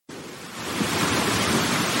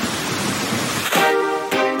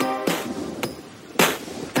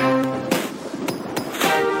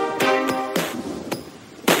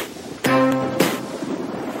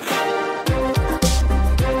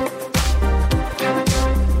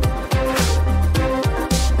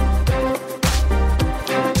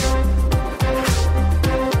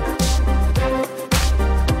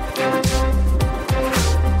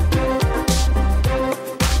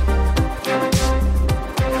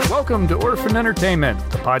Welcome to Orphan Entertainment,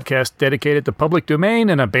 the podcast dedicated to public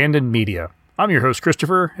domain and abandoned media. I'm your host,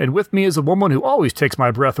 Christopher, and with me is a woman who always takes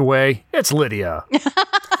my breath away. It's Lydia.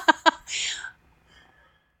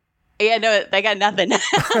 Yeah, no, I got nothing.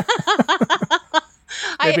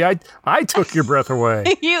 Maybe I took your breath away.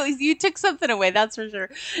 You took something away, that's for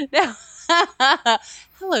sure. No.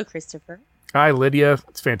 Hello, Christopher. Hi, Lydia.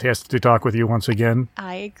 It's fantastic to talk with you once again.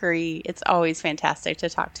 I agree. It's always fantastic to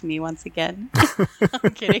talk to me once again.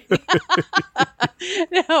 I'm kidding.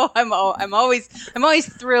 No, I'm always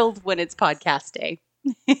thrilled when it's podcast day.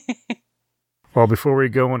 Well, before we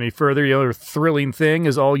go any further, the other thrilling thing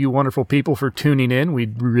is all you wonderful people for tuning in. We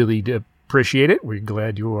really appreciate it. We're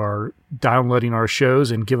glad you are downloading our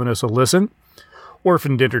shows and giving us a listen.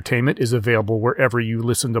 Orphaned Entertainment is available wherever you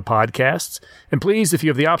listen to podcasts. And please, if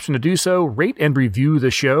you have the option to do so, rate and review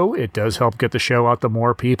the show. It does help get the show out to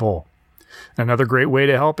more people. Another great way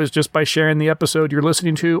to help is just by sharing the episode you're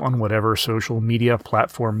listening to on whatever social media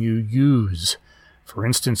platform you use. For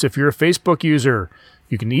instance, if you're a Facebook user,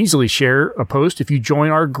 you can easily share a post if you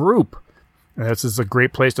join our group. And this is a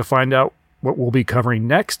great place to find out what we'll be covering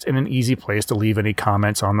next and an easy place to leave any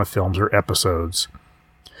comments on the films or episodes.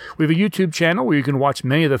 We have a YouTube channel where you can watch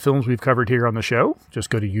many of the films we've covered here on the show. Just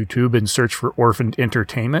go to YouTube and search for Orphaned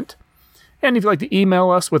Entertainment. And if you'd like to email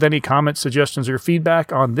us with any comments, suggestions, or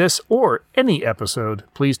feedback on this or any episode,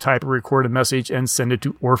 please type or record a message and send it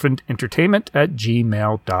to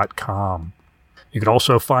orphanedentertainment@gmail.com. You can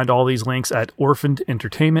also find all these links at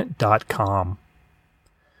orphanedentertainment.com.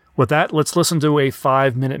 With that, let's listen to a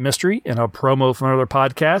 5-minute mystery and a promo from another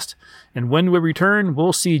podcast. And when we return,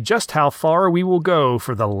 we'll see just how far we will go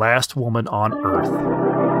for the last woman on Earth.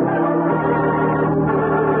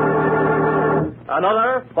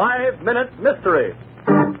 Another 5-minute mystery.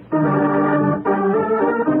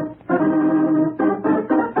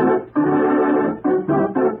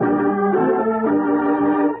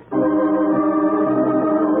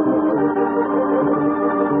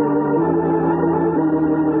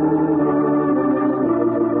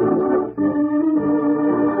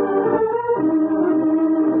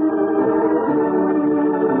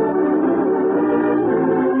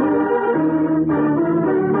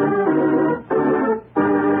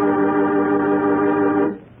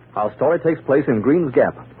 Our story takes place in Green's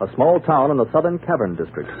Gap, a small town in the Southern Cavern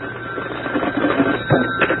District.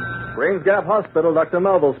 Green's Gap Hospital, Dr.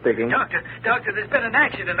 Melville speaking. Doctor, there's been an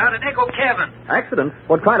accident out at Echo Cavern. Accident?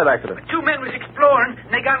 What kind of accident? 2 men was exploring,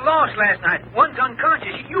 and they got lost last night. One's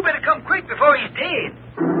unconscious. You better come quick before he's dead.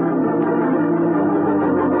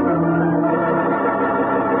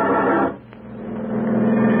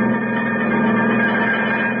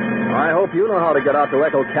 I hope you know how to get out to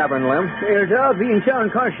Echo Cavern, Lem. Yes, I'll be in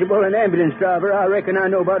town constable and ambulance driver. I reckon I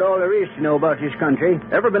know about all there is to know about this country.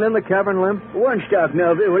 Ever been in the cavern, Lem? Once, Doc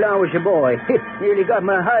Melville, when I was a boy. Nearly got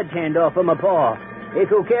my hide hand off of my paw.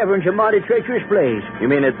 Echo Cavern's a mighty treacherous place. You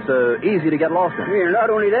mean it's easy to get lost in? Yeah, not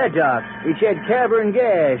only that, Doc. It's that cavern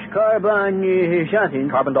gas, carbon something.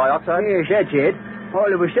 Carbon dioxide? Yes, that's it.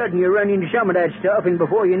 All of a sudden you run into some of that stuff, and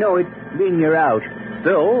before you know it, then you're out.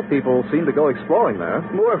 Still, people seem to go exploring there.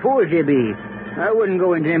 More fools they be. I wouldn't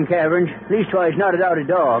go into them caverns. Leastwise, not without a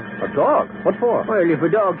dog. A dog? What for? Well, if a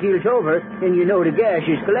dog keels over, then you know the gas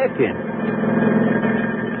is collecting.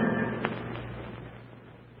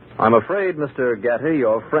 I'm afraid, Mr. Gatty,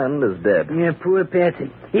 your friend is dead. Yeah, poor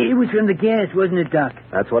Patsy. It was from the gas, wasn't it, Doc?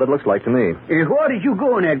 That's what it looks like to me. Why did you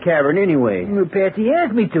go in that cavern anyway? Well, Patsy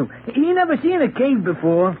asked me to. He never seen a cave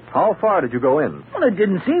before. How far did you go in? Well, it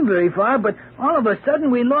didn't seem very far, but all of a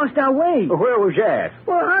sudden we lost our way. Where was that?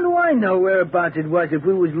 Well, how do I know whereabouts it was if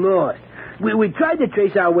we was lost? We tried to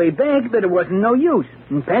trace our way back, but it wasn't no use.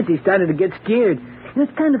 And Patsy started to get scared. And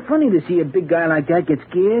it's kind of funny to see a big guy like that get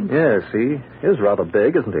scared. Yeah, see? He's rather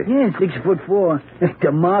big, isn't he? Yeah, 6'4".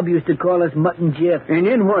 The mob used to call us Mutton Jeff. And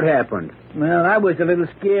then what happened? Well, I was a little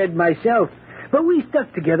scared myself. But we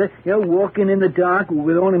stuck together, walking in the dark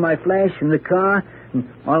with only my flash from the car. And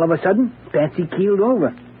all of a sudden, Patsy keeled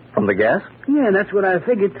over. From the gas? Yeah, that's what I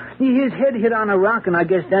figured. His head hit on a rock, and I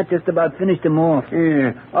guess that just about finished him off.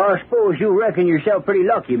 Yeah, I suppose you reckon yourself pretty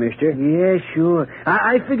lucky, mister. Yeah, sure.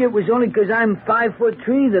 I figure it was only because I'm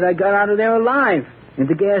 5'3" that I got out of there alive. And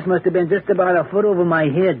the gas must have been just about a foot over my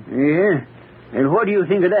head. Yeah? And what do you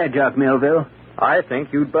think of that, Doc Melville? I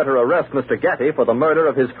think you'd better arrest Mr. Gatty for the murder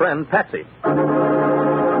of his friend Patsy.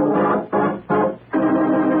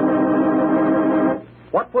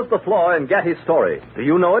 What was the flaw in Gatty's story? Do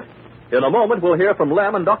you know it? In a moment, we'll hear from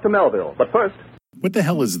Lem and Dr. Melville. But first... What the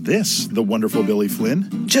hell is this, The Wonderful Billy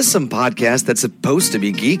Flynn? Just some podcast that's supposed to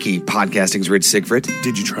be geeky. Podcasting's Rich Siegfried.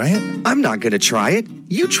 Did you try it? I'm not going to try it.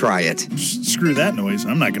 You try it. Screw that noise.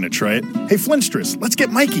 I'm not going to try it. Hey, Flintstress, let's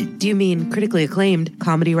get Mikey. Do you mean critically acclaimed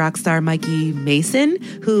comedy rock star Mikey Mason,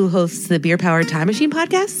 who hosts the Beer Powered Time Machine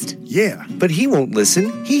podcast? Yeah. But he won't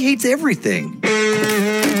listen. He hates everything.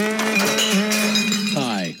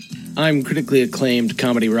 Hi, I'm critically acclaimed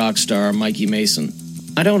comedy rock star Mikey Mason.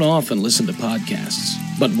 I don't often listen to podcasts,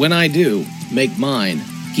 but when I do, make mine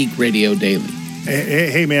Geek Radio Daily.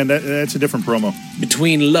 Hey man, that's a different promo.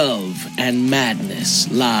 Between love and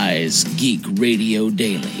madness lies Geek Radio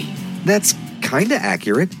Daily. That's kinda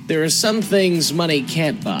accurate. There are some things money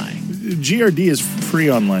can't buy. GRD is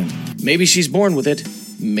free online. Maybe she's born with it.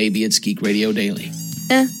 Maybe it's Geek Radio Daily.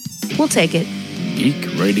 We'll take it.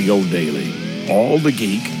 Geek Radio Daily. All the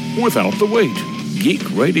geek without the wait.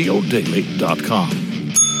 GeekRadioDaily.com.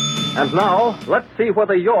 And now, let's see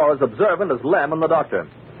whether you're as observant as Lem and the doctor.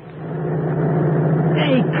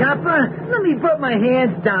 Hey, copper, let me put my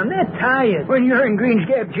hands down. They're tired. When you're in Greens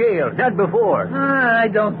Gap jail, not before. I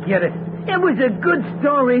don't get it. It was a good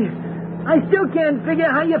story. I still can't figure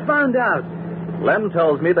how you found out. Lem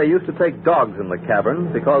tells me they used to take dogs in the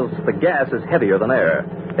cavern because the gas is heavier than air.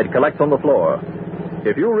 It collects on the floor.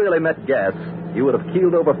 If you really met gas, you would have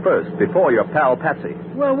keeled over first before your pal Patsy.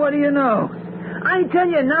 Well, what do you know? I tell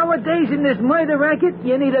you, nowadays in this murder racket,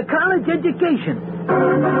 you need a college education.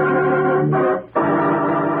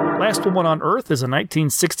 Last Woman on Earth is a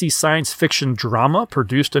 1960 science fiction drama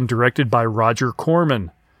produced and directed by Roger Corman.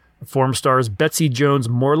 The film stars Betsy Jones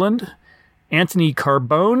Moreland, Anthony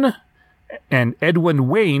Carbone, and Edwin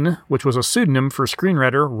Wayne, which was a pseudonym for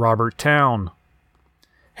screenwriter Robert Towne.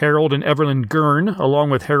 Harold and Evelyn Gurn, along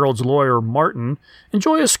with Harold's lawyer Martin,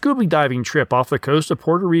 enjoy a scuba diving trip off the coast of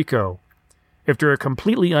Puerto Rico. After a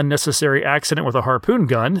completely unnecessary accident with a harpoon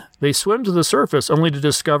gun, they swim to the surface only to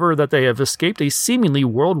discover that they have escaped a seemingly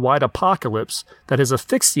worldwide apocalypse that has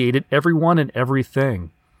asphyxiated everyone and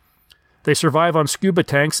everything. They survive on scuba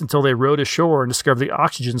tanks until they row ashore and discover the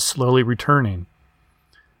oxygen slowly returning.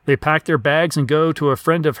 They pack their bags and go to a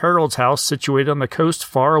friend of Harold's house situated on the coast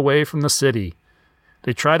far away from the city.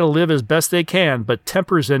 They try to live as best they can, but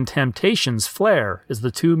tempers and temptations flare as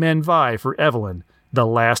the two men vie for Evelyn, the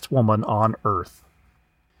last woman on Earth.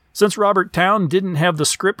 Since Robert Towne didn't have the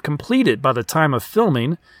script completed by the time of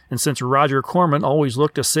filming, and since Roger Corman always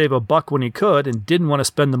looked to save a buck when he could and didn't want to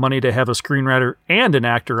spend the money to have a screenwriter and an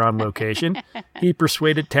actor on location, he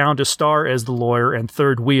persuaded Towne to star as the lawyer and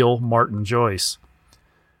third wheel Martin Joyce.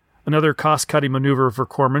 Another cost-cutting maneuver for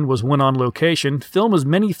Corman was when on location, film as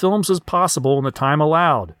many films as possible in the time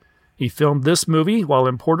allowed. He filmed this movie while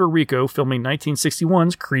in Puerto Rico filming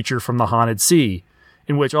 1961's Creature from the Haunted Sea,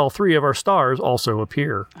 in which all three of our stars also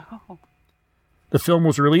appear. Oh. The film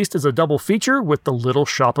was released as a double feature with The Little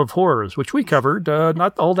Shop of Horrors, which we covered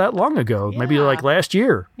not all that long ago, maybe like last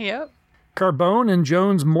year. Yep. Carbone and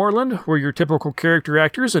Jones Moreland were your typical character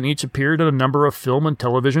actors and each appeared in a number of film and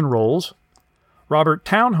television roles. Robert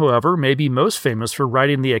Towne, however, may be most famous for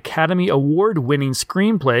writing the Academy Award-winning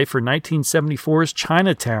screenplay for 1974's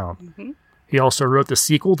Chinatown. Mm-hmm. He also wrote the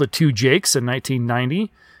sequel, The Two Jakes, in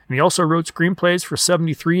 1990, and he also wrote screenplays for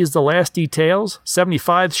 73's The Last Details,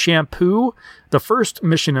 75's Shampoo, the first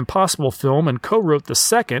Mission Impossible film, and co-wrote the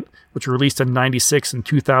second, which released in 96 and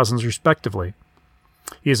 2000s respectively.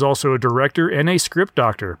 He is also a director and a script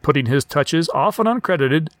doctor, putting his touches, often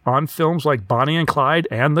uncredited, on films like Bonnie and Clyde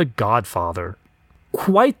and The Godfather.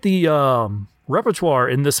 Quite the repertoire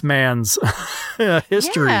in this man's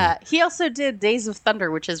history. Yeah, he also did Days of Thunder,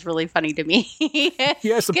 which is really funny to me.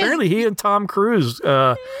 Yes, apparently he and Tom Cruise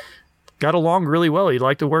got along really well. He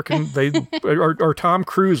liked to work, and or Tom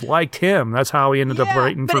Cruise liked him. That's how he ended up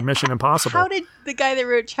writing for Mission Impossible. How did the guy that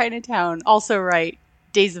wrote Chinatown also write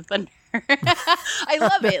Days of Thunder? I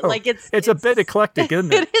love it. Like it's a bit eclectic,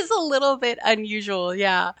 isn't it? It is a little bit unusual,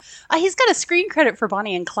 yeah. He's got a screen credit for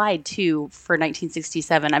Bonnie and Clyde too for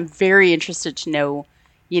 1967. I'm very interested to know,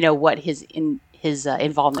 what his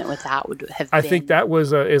involvement with that would have been. I think that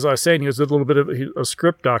was, as I was saying, he was a little bit of a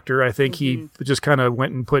script doctor. I think he just kind of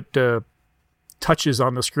went and put touches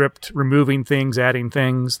on the script, removing things, adding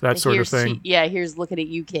things, that sort of thing. Here's looking at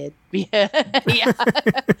you, kid. Yeah,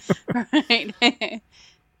 right.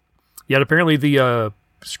 Yet apparently the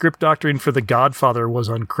script doctoring for The Godfather was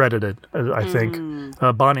uncredited, I think.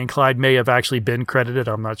 Bonnie and Clyde may have actually been credited.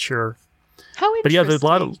 I'm not sure. How interesting. But yeah, there's a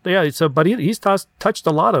lot of, he's touched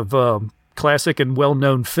a lot of classic and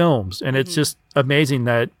well-known films. And it's just amazing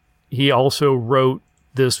that he also wrote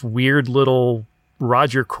this weird little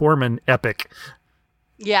Roger Corman epic.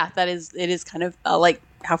 Yeah, it is kind of like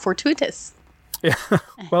how fortuitous. Yeah.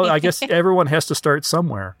 Well, I guess everyone has to start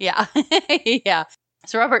somewhere. Yeah. Yeah.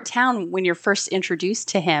 So Robert Towne, when you're first introduced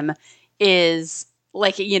to him, is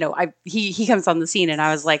like, he comes on the scene and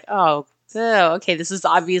I was like, oh, okay, this is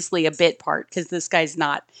obviously a bit part because this guy's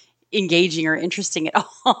not engaging or interesting at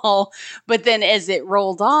all. But then as it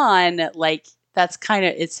rolled on, like, that's kind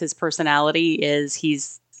of, it's his personality is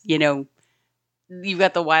he's, you've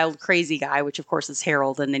got the wild, crazy guy, which of course is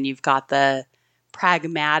Harold. And then you've got the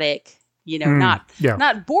pragmatic,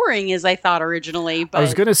 not boring as I thought originally. But I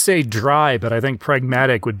was going to say dry, but I think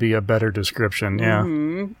pragmatic would be a better description. Yeah.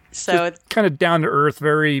 Mm-hmm. So it's kind of down to earth,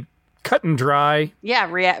 very cut and dry. Yeah.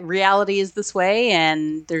 Reality is this way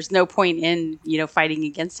and there's no point in, fighting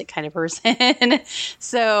against it kind of person.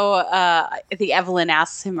 So I think Evelyn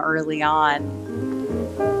asks him early on,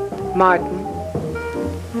 Martin,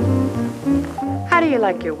 how do you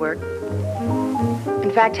like your work?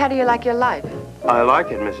 In fact, how do you like your life? I like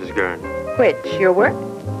it, Mrs. Gurn. Which, your work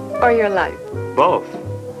or your life? Both.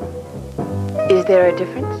 Is there a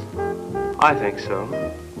difference? I think so.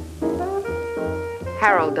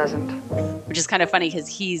 Harold doesn't. Which is kind of funny because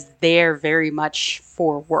he's there very much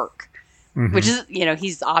for work. Mm-hmm. Which is,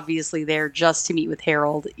 he's obviously there just to meet with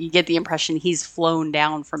Harold. You get the impression he's flown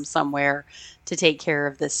down from somewhere to take care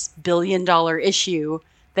of this $1 billion issue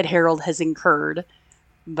that Harold has incurred.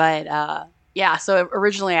 But, so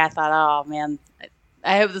originally I thought, oh, man,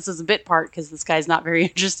 I hope this is a bit part because this guy's not very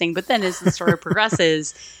interesting. But then as the story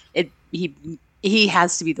progresses, he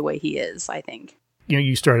has to be the way he is, I think.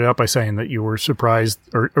 You started out by saying that you were surprised,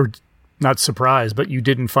 or not surprised, but you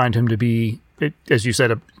didn't find him to be, as you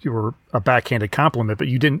said, you were a backhanded compliment, but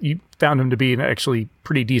you found him to be an actually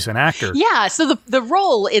pretty decent actor. Yeah, so the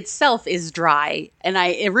role itself is dry, and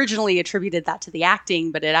I originally attributed that to the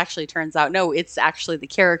acting, but it actually turns out, no, it's actually the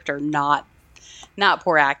character, not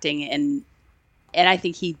poor acting, and I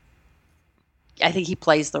think he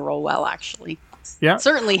plays the role well, actually. Yeah.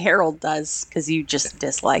 Certainly Harold does, because you just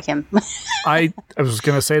dislike him. I was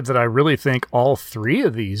going to say that I really think all three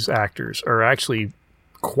of these actors are actually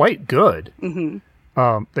quite good.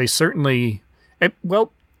 Mm-hmm. They certainly...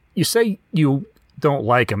 Well, you say you don't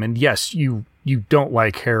like him, and yes, you don't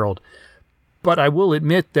like Harold. But I will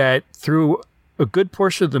admit that through a good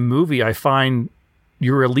portion of the movie, I find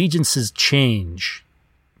your allegiances change.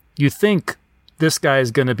 You think this guy is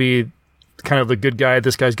going to be kind of the good guy,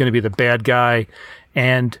 this guy's going to be the bad guy,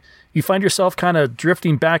 and you find yourself kind of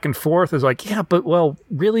drifting back and forth as like, yeah, but well,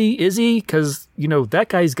 really, is he? Because, that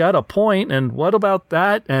guy's got a point, and what about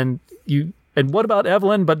that? And what about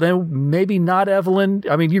Evelyn? But then maybe not Evelyn.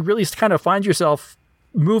 I mean, you really kind of find yourself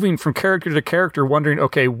moving from character to character, wondering,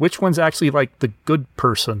 okay, which one's actually like the good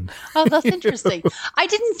person? Oh, that's interesting. I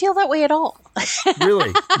didn't feel that way at all.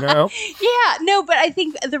 Really? No? Yeah, no, but I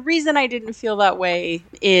think the reason I didn't feel that way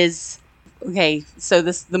is... Okay, so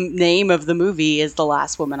the name of the movie is The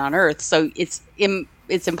Last Woman on Earth. So it's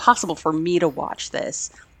impossible for me to watch this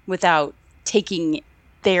without taking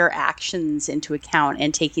their actions into account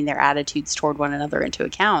and taking their attitudes toward one another into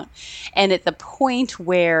account. And at the point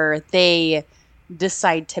where they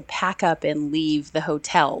decide to pack up and leave the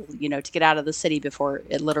hotel, to get out of the city before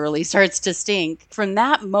it literally starts to stink, from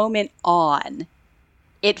that moment on,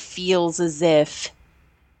 it feels as if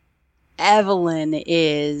Evelyn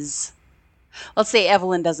is... Let's say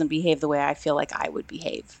Evelyn doesn't behave the way I feel like I would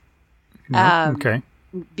behave. Okay.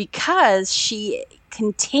 Because she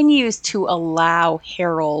continues to allow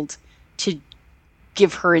Harold to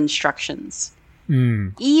give her instructions.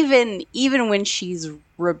 Even when she's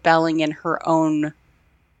rebelling in her own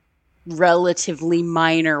relatively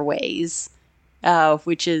minor ways,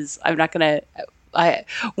 which is, I'm not going to...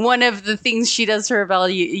 one of the things she does to rebel,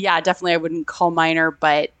 definitely I wouldn't call minor,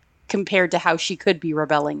 but compared to how she could be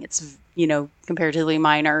rebelling, it's comparatively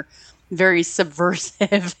minor, very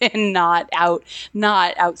subversive and not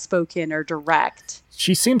outspoken or direct.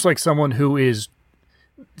 She seems like someone who is,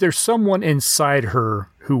 there's someone inside her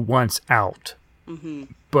who wants out,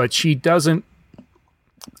 but she doesn't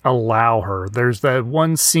allow her. There's that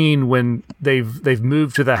one scene when they've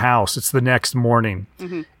moved to the house. It's the next morning,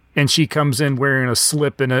 and she comes in wearing a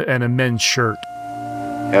slip and a men's shirt.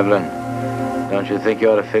 Evelyn, don't you think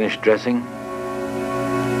you ought to finish dressing?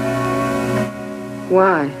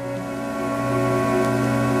 Why?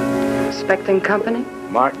 Expecting company?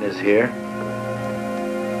 Martin is here.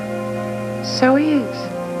 So he is.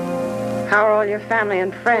 How are all your family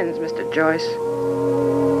and friends, Mr. Joyce?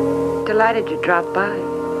 Delighted you dropped by.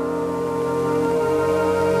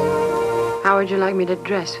 How would you like me to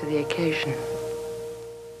dress for the occasion?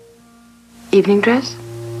 Evening dress?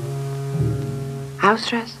 House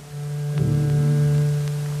dress?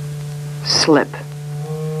 Slip.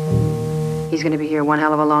 He's going to be here one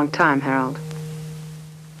hell of a long time, Harold.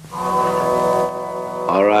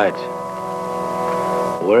 All right.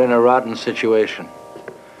 We're in a rotten situation.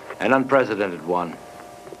 An unprecedented one.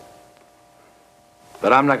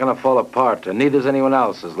 But I'm not going to fall apart, and neither's anyone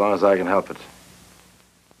else as long as I can help it.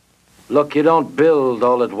 Look, you don't build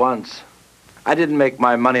all at once. I didn't make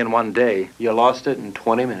my money in one day. You lost it in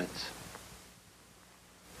 20 minutes.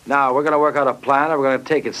 Now, we're going to work out a plan, and we're going to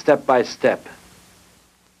take it step by step.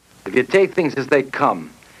 If you take things as they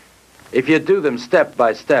come, if you do them step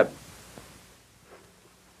by step,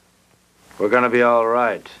 we're going to be all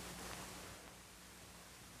right.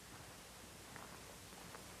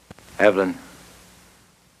 Evelyn,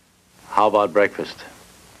 how about breakfast?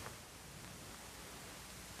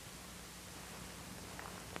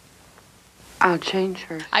 I'll change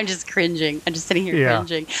first. I'm just cringing. I'm just sitting here Yeah.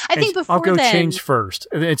 cringing. I think before I'll go then, change first.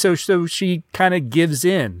 And so she kind of gives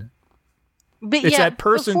in. But It's yeah, that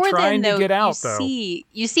person before trying then, to get though, out, though.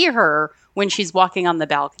 You see her when she's walking on the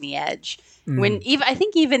balcony edge. When I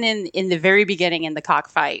think even in the very beginning in the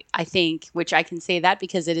cockfight, I think, which I can say that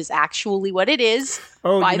because it is actually what it is.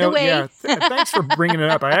 Oh, by the way, yeah. Thanks for bringing it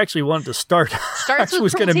up. I actually wanted to start. I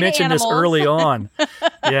was going to mention this early on.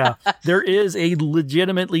 Yeah, there is a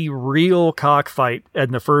legitimately real cockfight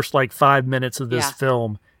in the first 5 minutes of this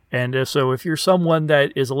film. And so if you're someone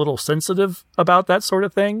that is a little sensitive about that sort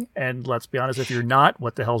of thing, and let's be honest, if you're not,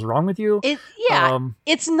 what the hell's wrong with you?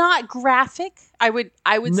 It's not graphic. I would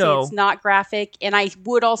say it's not graphic. And I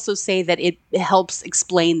would also say that it helps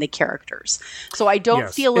explain the characters. So I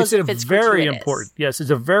don't feel as if it's very gratuitous. important. Yes,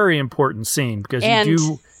 it's a very important scene because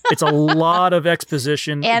it's a lot of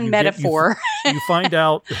exposition. And metaphor. You find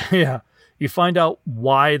out, you find out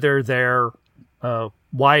why they're there,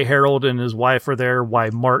 why Harold and his wife are there, why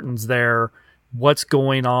Martin's there, what's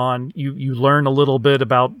going on. You learn a little bit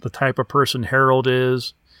about the type of person Harold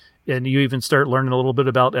is, and you even start learning a little bit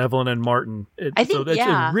about Evelyn and Martin. So that's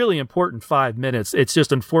a really important 5 minutes. It's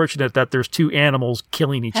just unfortunate that there's two animals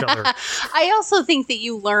killing each other. I also think that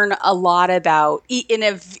you learn a lot about, in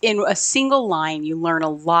a single line, you learn a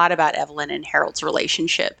lot about Evelyn and Harold's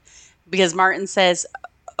relationship. Because Martin says,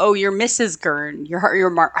 "Oh, you're Mrs. Gurn, you're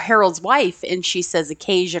Harold's wife," and she says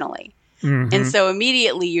occasionally. Mm-hmm. And so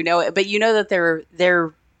immediately you know it, but you know that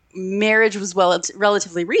their marriage was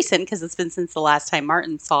relatively recent because it's been since the last time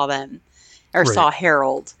Martin saw them or saw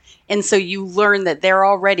Harold. And so you learn that they're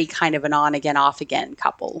already kind of an on again, off again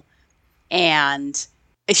couple. And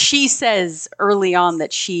she says early on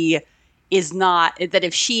that she is not, that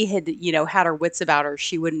if she had, had her wits about her,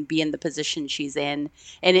 she wouldn't be in the position she's in.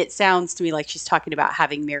 And it sounds to me like she's talking about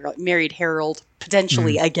having married Harold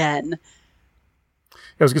potentially again.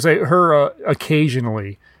 I was going to say her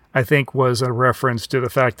occasionally, I think, was a reference to the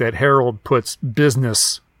fact that Harold puts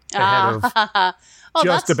business ahead of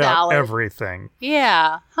just about everything.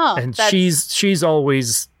 Yeah. Huh. And she's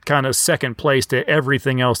always kind of second place to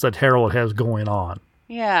everything else that Harold has going on.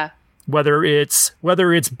 Yeah. Whether it's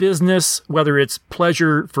business, whether it's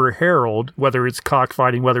pleasure for Harold, whether it's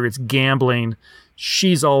cockfighting, whether it's gambling,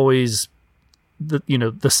 she's always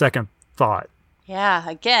the second thought. Yeah,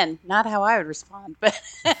 again, not how I would respond, but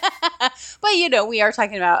we are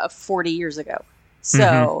talking about 40 years ago.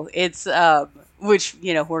 So it's which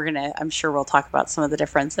I'm sure we'll talk about some of the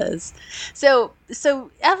differences. So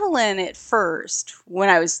Evelyn at first, when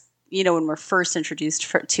I was, when we're first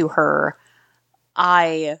introduced to her,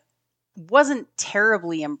 I wasn't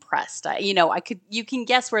terribly impressed. You can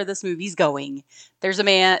guess where this movie's going. There's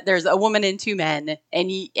a woman and two men,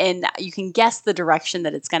 and you can guess the direction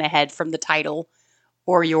that it's going to head from the title,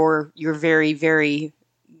 or you're very, very,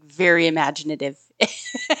 very imaginative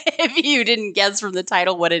if you didn't guess from the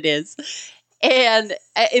title what it is. And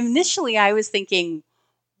initially I was thinking,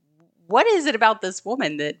 what is it about this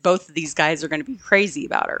woman that both of these guys are going to be crazy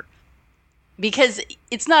about her? Because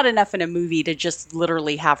it's not enough in a movie to just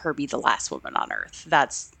literally have her be the last woman on Earth.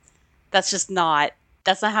 That's not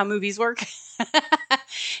how movies work.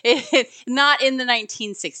 Not in the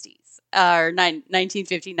 1960s or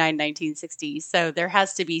 1959, 1960. So there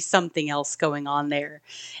has to be something else going on there.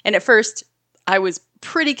 And at first, I was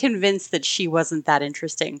pretty convinced that she wasn't that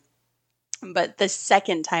interesting. But the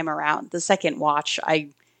second time around, the second watch, I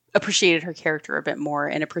appreciated her character a bit more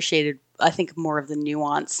and appreciated, I think, more of the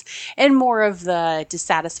nuance and more of the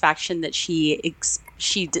dissatisfaction that she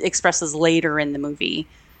expresses later in the movie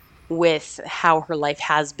with how her life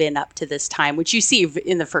has been up to this time, which you see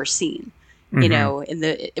in the first scene,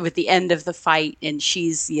 with the end of the fight, and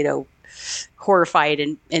she's, horrified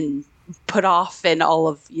and put off, and all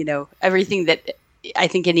of, everything that I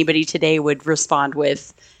think anybody today would respond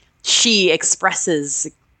with. She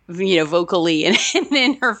expresses vocally and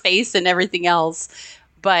in her face and everything else.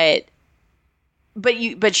 But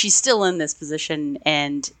she's still in this position,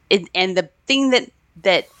 and the thing that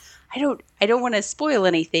I don't want to spoil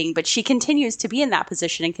anything, but she continues to be in that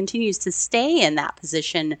position and continues to stay in that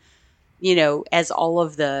position, as all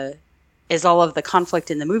of the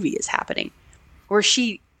conflict in the movie is happening,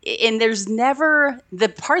 and there's never, the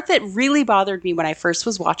part that really bothered me when I first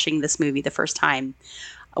was watching this movie the first time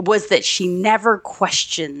was that she never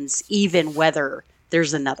questions even whether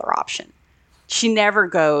there's another option. She never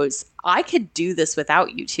goes, I could do this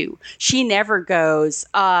without you two. She never goes,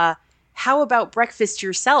 how about breakfast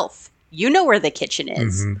yourself? You know where the kitchen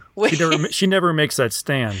is. Mm-hmm. She never makes that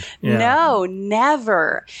stand. Yeah. No,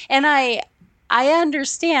 never. And I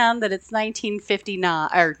understand that it's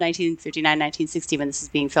 1960 when this is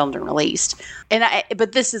being filmed and released.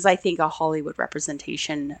 But this is, I think, a Hollywood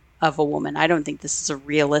representation of a woman. I don't think this is a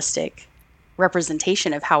realistic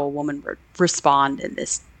representation of how a woman would respond in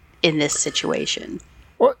this situation.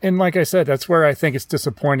 Well, and like I said, that's where I think it's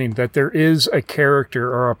disappointing that there is a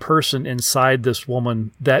character or a person inside this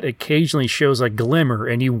woman that occasionally shows a glimmer,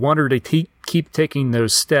 and you want her to keep taking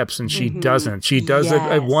those steps, and she doesn't. She does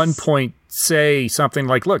at one point say something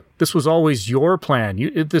like, look, this was always your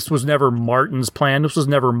plan. This was never Martin's plan. This was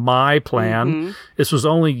never my plan. Mm-hmm. This was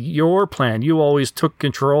only your plan. You always took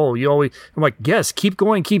control. I'm like, yes, keep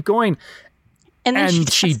going.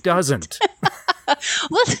 And she doesn't.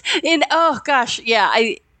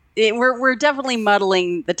 We're definitely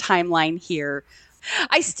muddling the timeline here.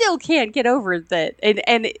 I still can't get over that.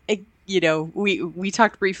 And we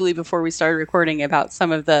talked briefly before we started recording about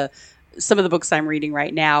some of the books I'm reading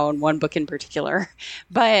right now, and one book in particular.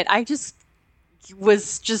 But I just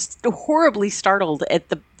was horribly startled at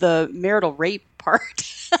the marital rape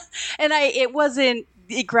part. And it wasn't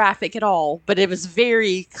graphic at all, but it was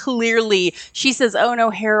very clearly, she says, oh no,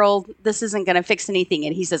 Harold, this isn't going to fix anything.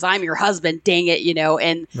 And he says, I'm your husband, dang it,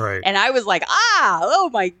 and right. And I was like, oh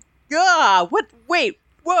my God, wait,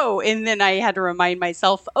 whoa. And then I had to remind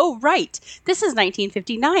myself, oh, right, this is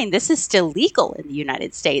 1959. This is still legal in the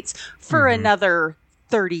United States for another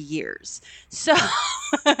 30 years. So,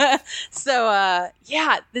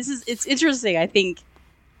 it's interesting. I think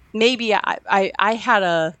maybe I had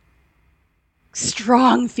a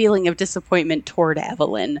strong feeling of disappointment toward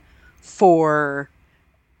Evelyn for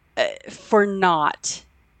not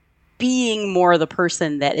being more the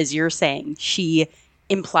person that, as you're saying, she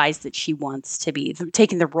implies that she wants to be,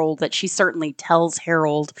 taking the role that she certainly tells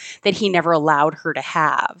Harold that he never allowed her to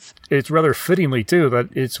have. It's rather fittingly, too, that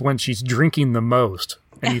it's when she's drinking the most.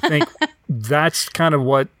 And you think that's kind of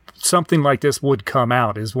what something like this would come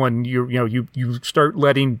out, is when you start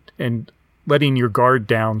letting your guard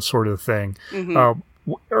down, sort of thing. Mm-hmm.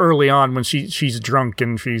 Early on, when she's drunk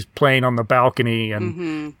and she's playing on the balcony,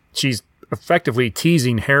 and she's effectively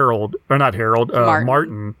teasing Martin.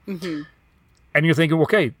 Mm-hmm. And you're thinking,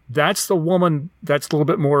 okay, that's the woman that's a little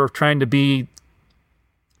bit more of trying to be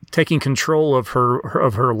taking control of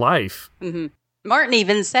her life. Mm-hmm. Martin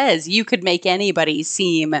even says you could make anybody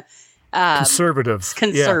seem conservative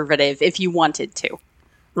if you wanted to.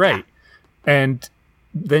 Right. Yeah. And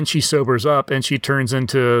then she sobers up and she turns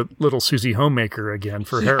into little Susie Homemaker again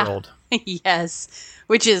for Harold. Yes.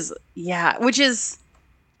 Which is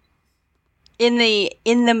in the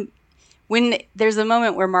when there's a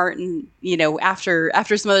moment where Martin,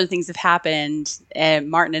 after some other things have happened, and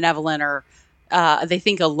Martin and Evelyn are, they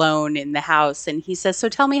think alone in the house, and he says, so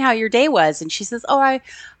tell me how your day was. And she says, oh,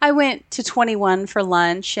 I went to 21 for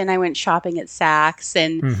lunch, and I went shopping at Saks.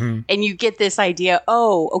 And you get this idea,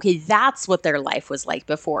 oh, okay, that's what their life was like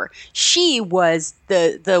before. She was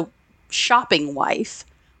the shopping wife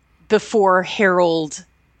before Harold,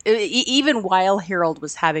 even while Harold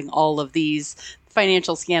was having all of these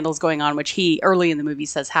financial scandals going on, which he early in the movie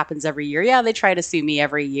says happens every year. Yeah, they try to sue me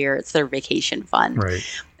every year. It's their vacation fund. Right.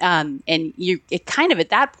 And it kind of at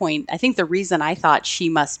that point, I think the reason I thought she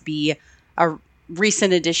must be a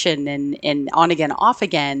recent addition and on again, off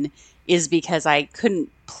again is because I couldn't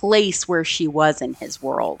place where she was in his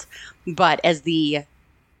world. But as the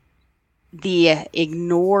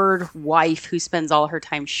ignored wife who spends all her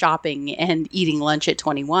time shopping and eating lunch at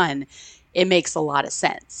 21, it makes a lot of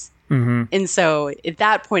sense. Mm-hmm. And so at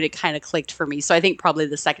that point, it kind of clicked for me. So I think probably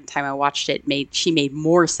the second time I watched it, she made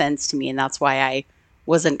more sense to me. And that's why I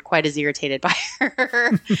wasn't quite as irritated by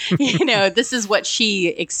her. This is what she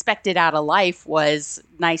expected out of life, was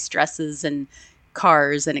nice dresses and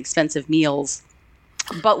cars and expensive meals.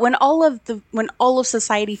 But when all of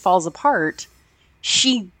society falls apart,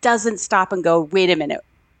 she doesn't stop and go, wait a minute,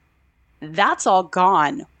 that's all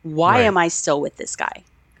gone. Why am I still with this guy?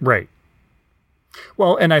 Right.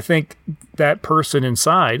 Well, and I think that person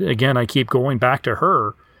inside, again, I keep going back to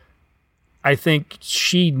her, I think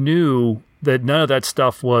she knew that none of that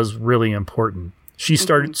stuff was really important. She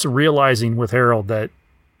started realizing with Harold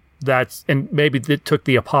and maybe it took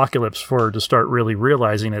the apocalypse for her to start really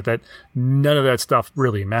realizing it, that none of that stuff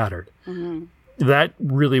really mattered. Mm-hmm. That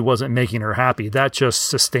really wasn't making her happy. That just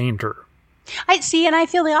sustained her. I see, and I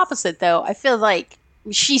feel the opposite, though. I feel like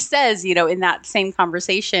she says, in that same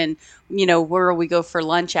conversation, where will we go for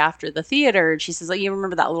lunch after the theater? And she says, you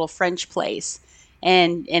remember that little French place?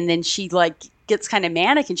 And then she gets kind of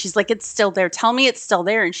manic, and she's like, it's still there. Tell me it's still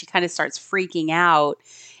there. And she kind of starts freaking out.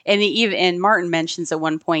 And Martin mentions at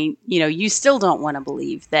one point, you still don't want to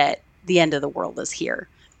believe that the end of the world is here.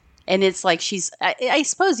 And it's like I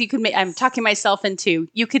suppose you could I'm talking myself into,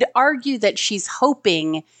 you could argue that she's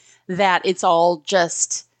hoping that it's all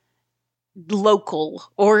just local,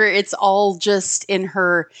 or it's all just in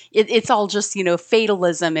her, it's all just,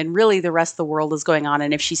 fatalism, and really the rest of the world is going on.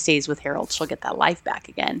 And if she stays with Harold, she'll get that life back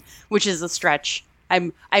again, which is a stretch.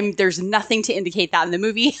 There's nothing to indicate that in the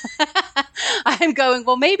movie. I'm going,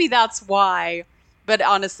 well, maybe that's why. But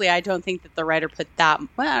honestly, I don't think that the writer put that.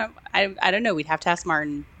 Well, I don't know. We'd have to ask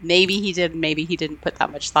Martin. Maybe he did. Maybe he didn't put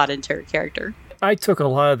that much thought into her character. I took a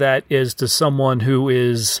lot of that as to someone who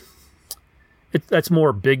is. That's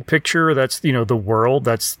more big picture. That's the world.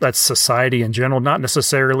 That's society in general. Not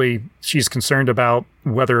necessarily she's concerned about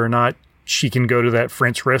whether or not she can go to that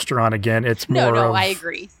French restaurant again. It's more. No, I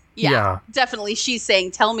agree. Yeah, definitely. She's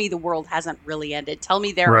saying, tell me the world hasn't really ended. Tell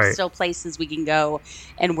me there are still places we can go,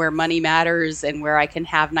 and where money matters, and where I can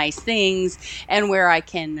have nice things, and where I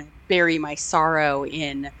can bury my sorrow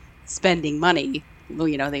in spending money,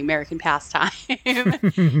 the American pastime,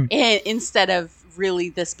 and instead of really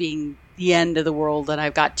this being the end of the world. And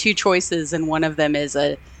I've got two choices, and one of them is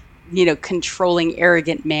a, controlling,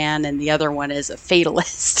 arrogant man, and the other one is a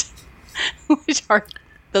fatalist.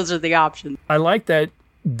 Those are the options. I like that.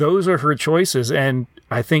 Those are her choices, and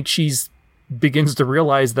I think she's begins to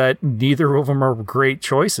realize that neither of them are great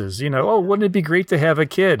choices. Wouldn't it be great to have a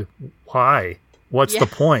kid? Why? What's the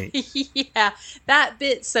point? Yeah, that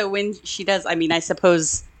bit. So when she does, I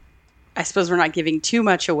suppose we're not giving too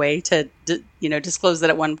much away to disclose that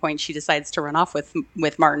at one point she decides to run off with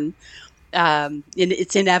Martin. And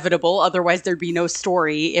it's inevitable. Otherwise, there'd be no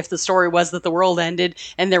story. If the story was that the world ended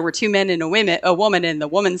and there were two men and a woman, and the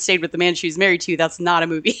woman stayed with the man she was married to, that's not a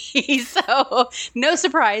movie. So no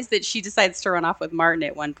surprise that she decides to run off with Martin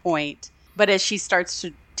at one point. But as she starts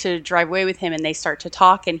to drive away with him, and they start to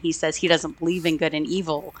talk, and he says he doesn't believe in good and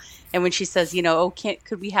evil. And when she says,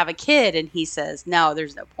 could we have a kid? And he says, no,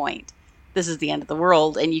 there's no point. This is the end of the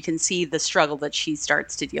world. And you can see the struggle that she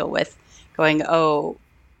starts to deal with, going, oh,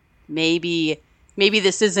 maybe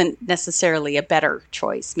this isn't necessarily a better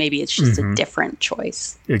choice. Maybe it's just a different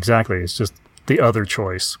choice. Exactly. It's just the other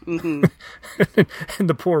choice. Mm-hmm. And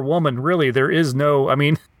the poor woman, really, there is no,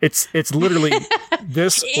 it's literally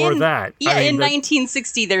this or that. Yeah, in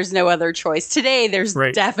 1960, there's no other choice. Today, there's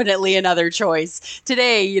definitely another choice.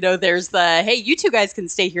 Today, there's hey, you two guys can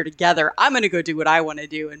stay here together. I'm going to go do what I want to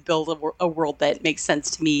do and build a world that makes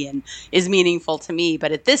sense to me and is meaningful to me.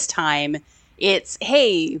 But at this time, it's,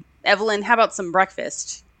 hey, Evelyn, how about some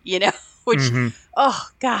breakfast? Which, oh,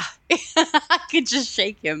 God, I could just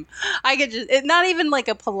shake him. I could just, not even like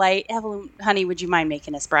a polite, Evelyn, honey, would you mind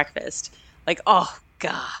making us breakfast? Like, oh,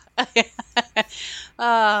 God.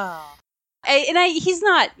 He's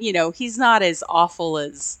not, he's not as awful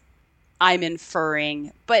as I'm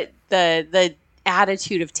inferring, but the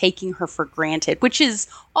attitude of taking her for granted, which has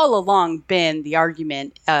all along been the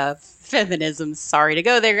argument of feminism. Sorry to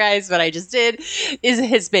go there, guys, but I just did.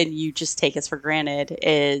 Has been, you just take us for granted.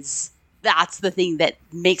 That's the thing that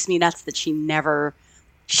makes me nuts, that she never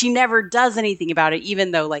does anything about it,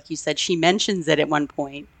 even though, like you said, she mentions it at one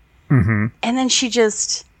point. Mm-hmm. And then she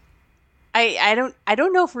just, I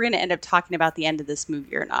don't know if we're going to end up talking about the end of this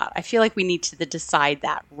movie or not. I feel like we need to decide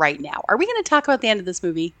that right now. Are we going to talk about the end of this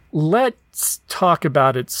movie? Let's talk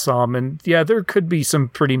about it some. And yeah, there could be some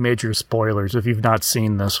pretty major spoilers if you've not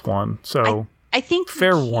seen this one. So I think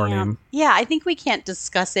fair warning. Yeah, I think we can't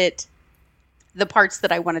discuss it, the parts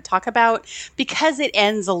that I want to talk about, because it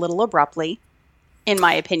ends a little abruptly, in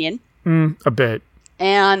my opinion. A bit.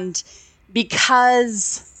 And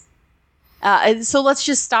because... so let's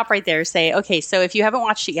just stop right there. Say, okay, so if you haven't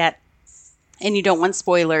watched it yet and you don't want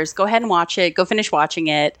spoilers, go ahead and watch it. Go finish watching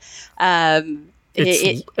it.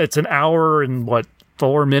 It's an hour and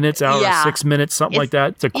 4 minutes, hour, Yeah. 6 minutes, something like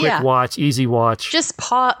that. It's a quick watch, easy watch. Just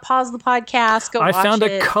pause the podcast, go watch it. I found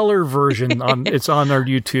a color version it's on our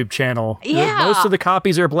YouTube channel. Yeah. Most of the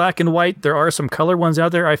copies are black and white. There are some color ones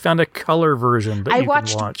out there. I found a color version that I you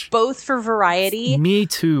watched can watch. both for variety. Me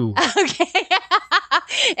too. Okay.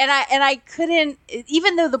 and I couldn't,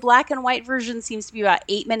 even though the black and white version seems to be about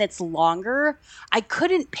 8 minutes longer, I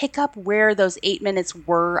couldn't pick up where those 8 minutes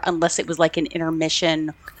were unless it was like an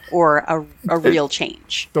intermission or a real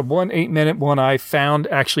change. The 1 8-minute one I found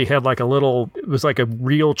actually had like it was like a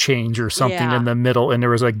real change or something in the middle, and there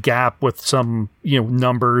was a gap with some,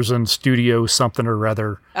 numbers and studio something or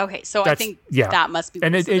other. Okay, so I think that must be.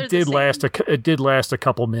 And so it did last a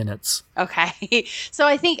couple minutes. Okay, so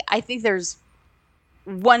I think there's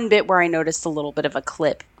one bit where I noticed a little bit of a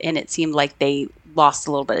clip, and it seemed like they lost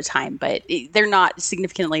a little bit of time, but they're not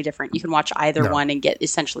significantly different. You can watch either one and get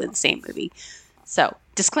essentially the same movie. So,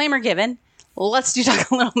 disclaimer given. Let's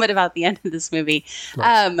talk a little bit about the end of this movie.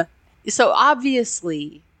 So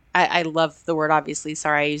obviously, I love the word obviously.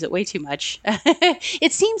 Sorry, I use it way too much.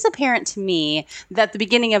 It seems apparent to me that the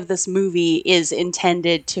beginning of this movie is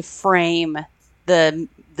intended to frame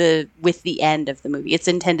with the end of the movie. It's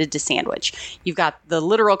intended to sandwich. You've got the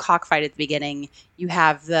literal cockfight at the beginning. You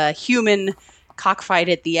have the human cockfight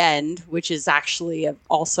at the end, which is actually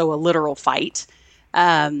also a literal fight.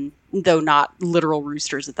 Though not literal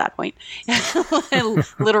roosters at that point.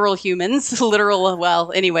 Literal humans.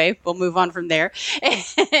 Well, anyway, we'll move on from there.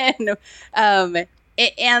 And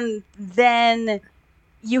then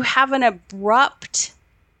you have an abrupt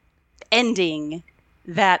ending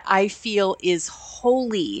that I feel is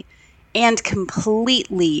wholly and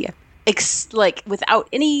completely, without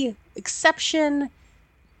any exception,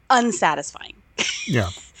 unsatisfying.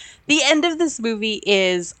 Yeah. The end of this movie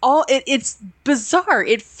is it's bizarre.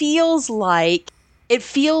 It feels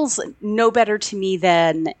no better to me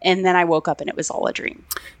and then I woke up and it was all a dream.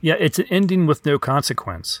 Yeah, it's an ending with no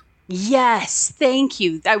consequence. Yes, thank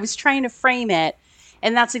you. I was trying to frame it,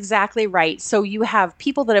 and that's exactly right. So you have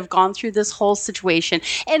people that have gone through this whole situation,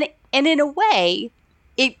 and in a way,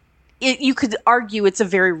 you could argue it's a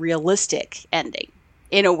very realistic ending,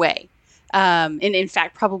 in a way. And in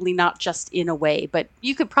fact, probably not just in a way, but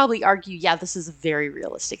you could probably argue, yeah, this is a very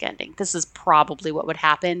realistic ending. This is probably what would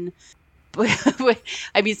happen.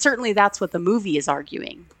 I mean, certainly that's what the movie is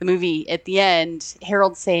arguing. The movie at the end,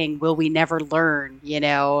 Harold saying, "Will we never learn?"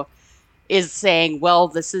 Is saying, well,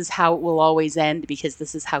 this is how it will always end because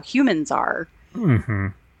this is how humans are. Mm-hmm.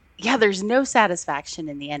 Yeah, there's no satisfaction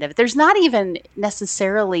in the end of it. There's not even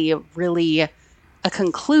necessarily really a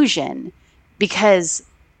conclusion, because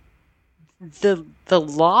the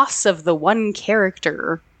loss of the one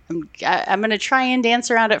character, I'm going to try and dance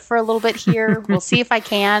around it for a little bit here. We'll see if I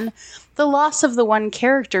can. The loss of the one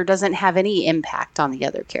character doesn't have any impact on the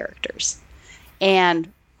other characters. And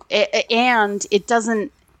it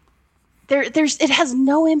doesn't, it has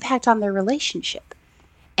no impact on their relationship.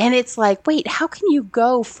 And it's like, wait, how can you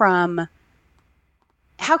go through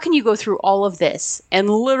all of this and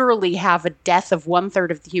literally have a death of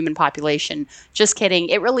 1/3 of the human population? Just kidding.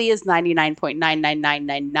 It really is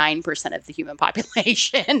 99.99999% of the human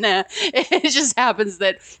population. It just happens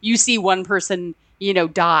that you see one person,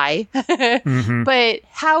 die. Mm-hmm. But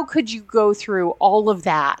how could you go through all of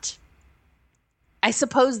that? I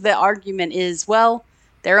suppose the argument is, well,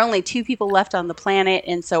 there are only 2 people left on the planet,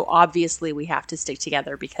 and so obviously we have to stick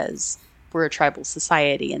together because we're a tribal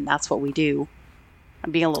society, and that's what we do.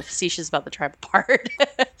 I'm being a little facetious about the tribal part.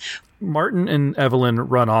 Martin and Evelyn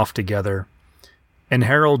run off together, and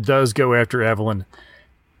Harold does go after Evelyn.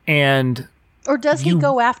 Or does he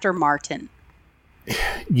go after Martin?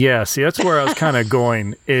 Yeah, see, that's where I was kind of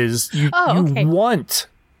going, is you want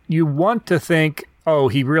to think, oh,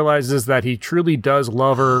 he realizes that he truly does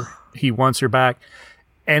love her. He wants her back.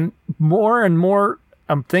 And more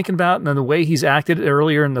I'm thinking about, and the way he's acted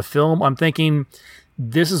earlier in the film, I'm thinking,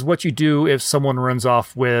 this is what you do if someone runs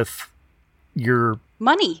off with your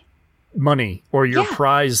money or your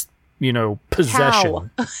prized, possession.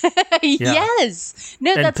 Yes.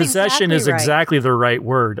 No, and that's possession exactly is exactly the right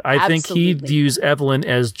word. I think he views Evelyn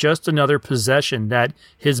as just another possession that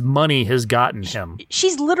his money has gotten him.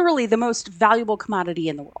 She's literally the most valuable commodity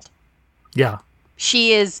in the world. Yeah.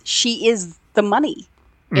 She is the money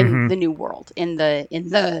in the new world, in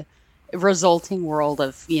the resulting world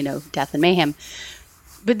of, death and mayhem.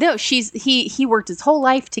 But no, he worked his whole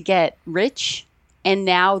life to get rich, and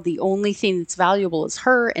now the only thing that's valuable is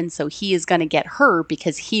her, and so he is going to get her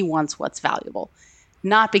because he wants what's valuable.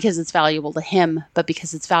 Not because it's valuable to him, but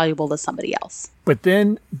because it's valuable to somebody else. But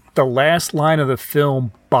then the last line of the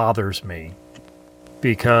film bothers me,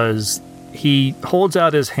 because he holds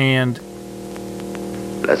out his hand.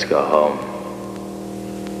 Let's go home.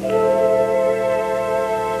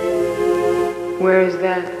 Where is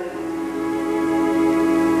that?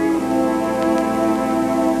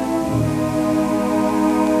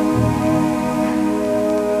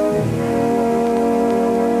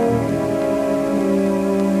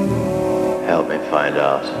 Help me find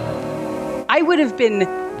out. I would have been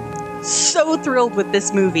so thrilled with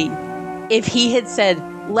this movie if he had said,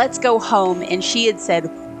 let's go home, and she had said,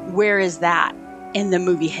 where is that? And the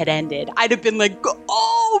movie had ended. I'd have been like,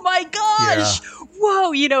 oh my gosh! Yeah.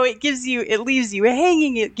 Whoa, it leaves you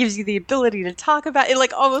hanging. It gives you the ability to talk about it,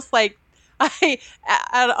 like almost like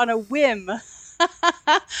on a whim.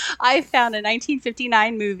 I found a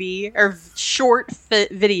 1959 movie or short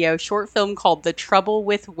film called The Trouble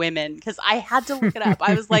with Women, because I had to look it up.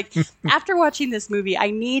 I was like, after watching this movie, I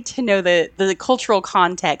need to know the cultural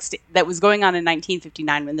context that was going on in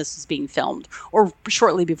 1959 when this was being filmed, or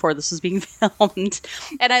shortly before this was being filmed.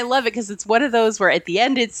 And I love it because it's one of those where at the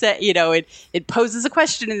end it poses a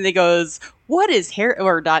question and it goes, what is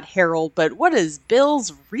not Harold, but what is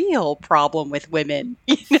Bill's real problem with women?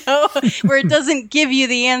 Where it doesn't give you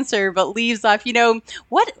the answer, but leaves off,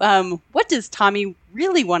 what does Tommy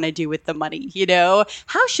really want to do with the money?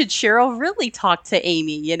 How should Cheryl really talk to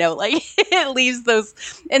Amy? It leaves those.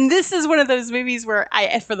 And this is one of those movies where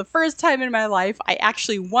for the first time in my life, I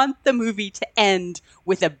actually want the movie to end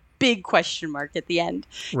with a big question mark at the end,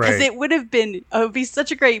 because it would be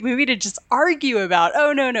such a great movie to just argue about.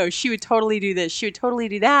 Oh no, she would totally do this, she would totally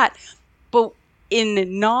do that, but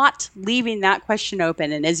in not leaving that question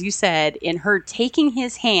open, and as you said, in her taking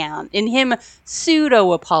his hand, in him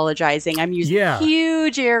pseudo apologizing, I'm using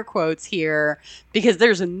huge air quotes here because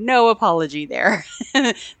there's no apology there.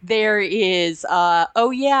 There is,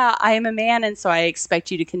 oh yeah, I am a man, and so I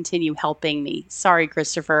expect you to continue helping me. Sorry,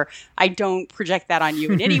 Christopher, I don't project that on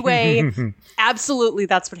you in any way. Absolutely,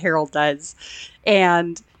 that's what Harold does.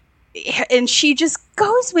 And she just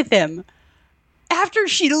goes with him. After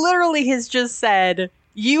she literally has just said,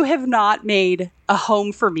 you have not made a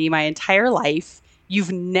home for me my entire life.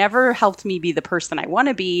 You've never helped me be the person I want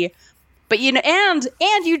to be. But, and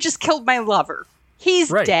you just killed my lover. He's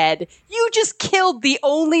dead. You just killed the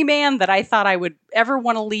only man that I thought I would ever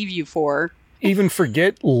want to leave you for. Even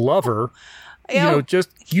forget lover.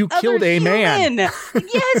 You killed a man. Yes,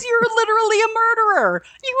 you're literally a murderer.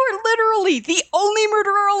 You are literally the only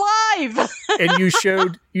murderer alive. And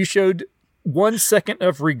you showed 1 second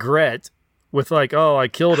of regret with I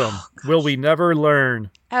killed him. Will we never learn?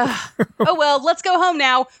 Oh, well, let's go home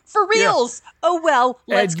now. For reals. Yeah. Oh, well,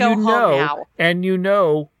 let's go home now. And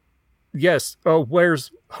yes. Oh,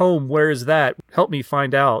 where's home? Where is that? Help me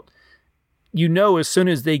find out. As soon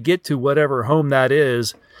as they get to whatever home that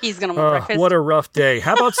is, he's going to want breakfast. What a rough day.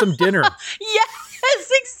 How about some dinner?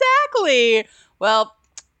 Yes, exactly. Well,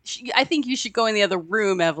 I think you should go in the other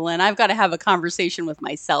room, Evelyn. I've got to have a conversation with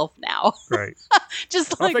myself now. Right.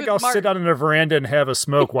 Just I think I'll sit out on a veranda and have a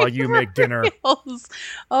smoke while you make dinner.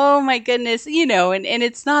 Oh my goodness. And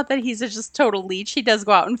it's not that he's just total leech. He does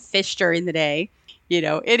go out and fish during the day.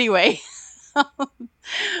 Anyway.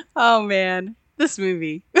 Oh man, this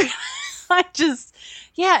movie.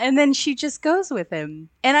 And then she just goes with him.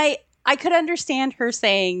 And I could understand her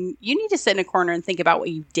saying, you need to sit in a corner and think about what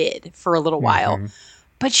you did for a little while.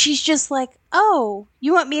 But she's just like, oh,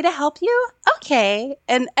 you want me to help you? Okay.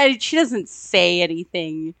 And she doesn't say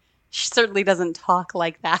anything. She certainly doesn't talk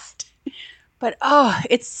like that. But,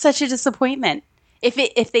 it's such a disappointment.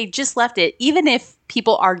 If they just left it, even if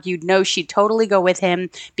people argued, no, she'd totally go with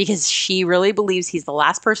him because she really believes he's the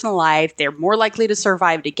last person alive, they're more likely to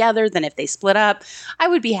survive together than if they split up, I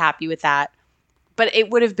would be happy with that. But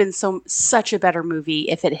it would have been such a better movie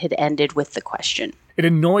if it had ended with the question. It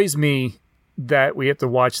annoys me that we have to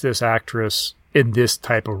watch this actress in this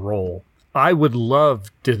type of role. I would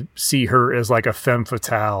love to see her as a femme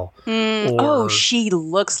fatale. She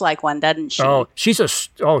looks like one, doesn't she? Oh,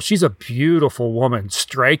 she's a beautiful woman.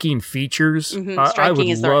 Striking features. Striking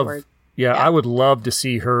is the right word. Yeah, I would love to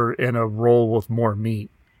see her in a role with more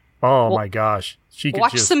meat. Oh my gosh. She could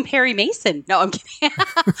watch some Perry Mason. No, I'm kidding.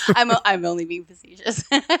 I'm only being facetious.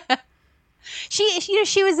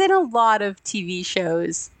 She was in a lot of TV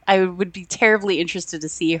shows. I would be terribly interested to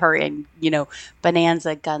see her in,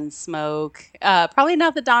 Bonanza, Gunsmoke. Probably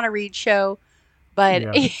not the Donna Reed show, but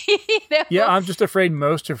yeah, I'm just afraid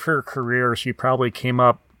most of her career she probably came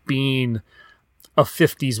up being a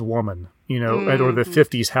 50s woman, or the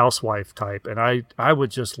 50s housewife type. And I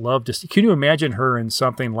would just love to see. Can you imagine her in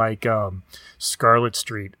something like Scarlet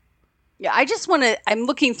Street? Yeah, I'm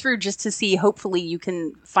looking through just to see, hopefully you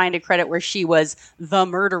can find a credit where she was the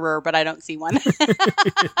murderer, but I don't see one.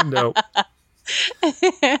 No.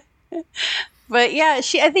 But yeah,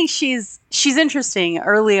 I think she's interesting.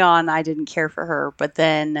 Early on, I didn't care for her, but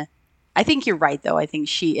then I think you're right, though. I think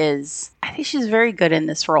she's very good in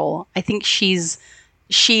this role. I think she's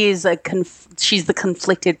the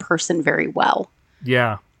conflicted person very well.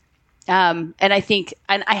 Yeah. And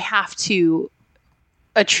I have to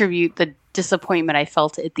attribute the disappointment I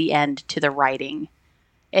felt at the end to the writing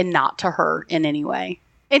and not to her in any way.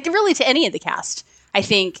 And really to any of the cast. I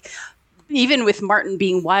think even with Martin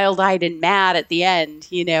being wild-eyed and mad at the end,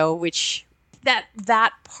 which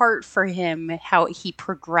that part for him, how he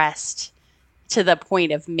progressed to the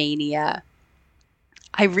point of mania,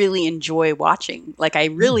 I really enjoy watching. Like, I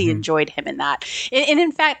really enjoyed him in that. And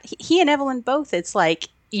in fact, he and Evelyn both, it's like,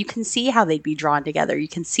 you can see how they'd be drawn together. You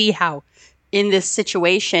can see how in this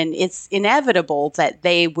situation, it's inevitable that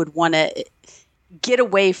they would want to get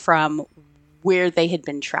away from where they had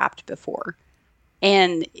been trapped before.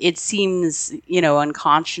 And it seems,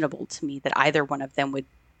 unconscionable to me that either one of them would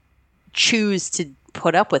choose to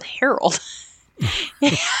put up with Harold.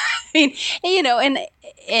 I mean,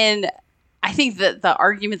 and I think that the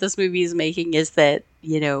argument this movie is making is that,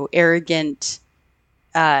 arrogant,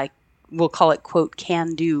 we'll call it, quote,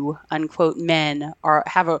 can do, unquote, men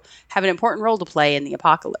have an important role to play in the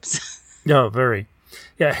apocalypse. No, very.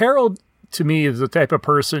 Yeah, Harold, to me, is the type of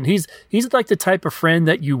person, he's like the type of friend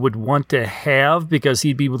that you would want to have because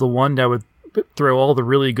he'd be the one that would throw all the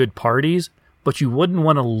really good parties, but you wouldn't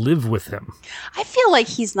want to live with him. I feel like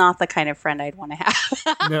he's not the kind of friend I'd want to have.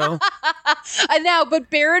 No. No,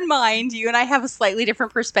 but bear in mind, you and I have a slightly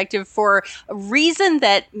different perspective for a reason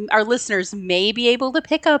that our listeners may be able to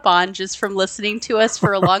pick up on just from listening to us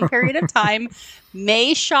for a long period of time.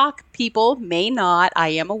 May shock people, may not. I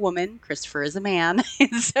am a woman. Christopher is a man.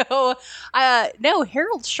 So, no,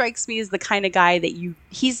 Harold strikes me as the kind of guy that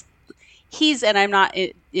he's, and I'm not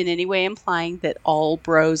in any way implying that all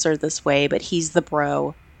bros are this way, but he's the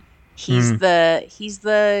bro. He's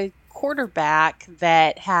the quarterback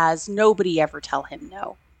that has nobody ever tell him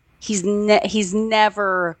no. He's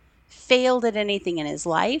never failed at anything in his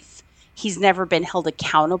life. He's never been held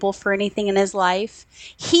accountable for anything in his life.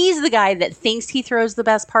 He's the guy that thinks he throws the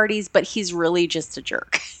best parties, but he's really just a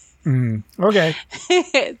jerk. Okay.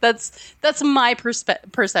 That's my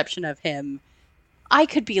perception of him. I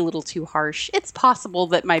could be a little too harsh. It's possible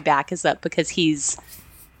that my back is up because he's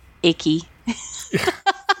icky.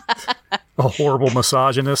 A horrible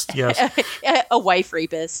misogynist, yes. A wife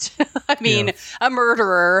rapist. I mean, a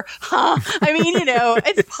murderer. Huh? I mean,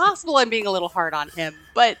 it's possible I'm being a little hard on him,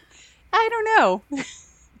 but I don't know.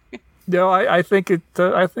 No, I think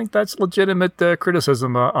I think that's legitimate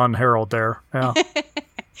criticism on Harold there. Yeah.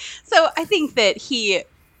 So I think that he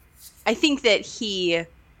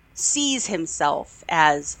sees himself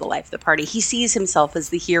as the life of the party. He sees himself as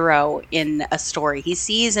the hero in a story. He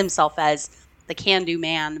sees himself as the can-do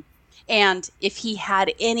man. And if he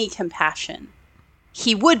had any compassion,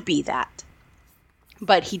 he would be that.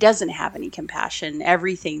 But he doesn't have any compassion.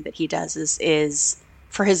 Everything that he does is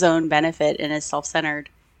for his own benefit and is self-centered.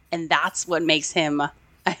 And that's what makes him,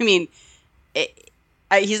 I mean,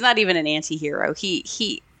 he's not even an anti-hero.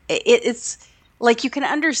 It's like you can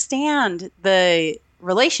understand the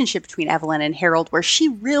relationship between Evelyn and Harold where she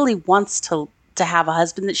really wants to have a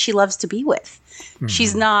husband that she loves to be with. Mm-hmm.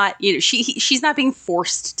 She's not, she's not being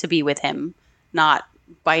forced to be with him, not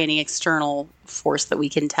by any external force that we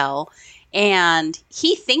can tell. And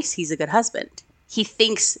he thinks he's a good husband. He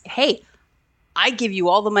thinks, hey, I give you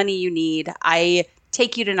all the money you need. I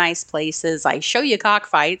take you to nice places. I show you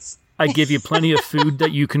cockfights. I give you plenty of food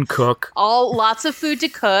that you can cook. Lots of food to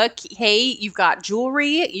cook. Hey, you've got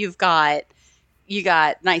jewelry. You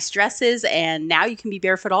got nice dresses, and now you can be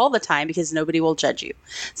barefoot all the time because nobody will judge you.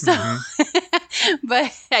 So,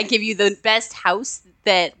 but I give you the best house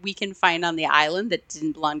that we can find on the island that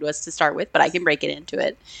didn't belong to us to start with, but I can break it into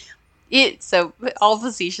it. So all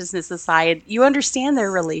facetiousness aside, you understand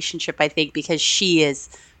their relationship, I think, because she is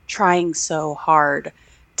trying so hard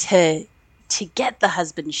to get the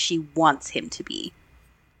husband she wants him to be.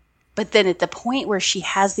 But then at the point where she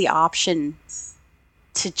has the option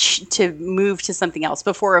to move to something else,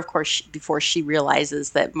 before she realizes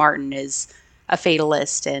that Martin is a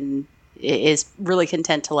fatalist and is really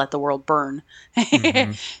content to let the world burn.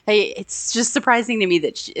 Mm-hmm. It's just surprising to me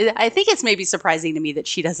I think it's maybe surprising to me that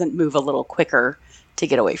she doesn't move a little quicker to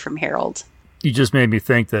get away from Harold. You just made me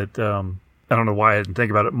think that, I don't know why I didn't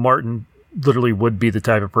think about it. Martin literally would be the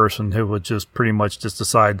type of person who would just pretty much just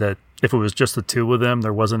decide that if it was just the two of them,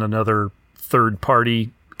 there wasn't another third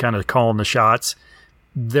party kind of calling the shots,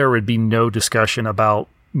 there would be no discussion about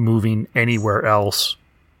moving anywhere else.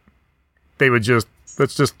 They would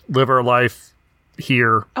let's just live our life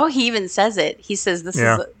here. Oh, he even says it. He says this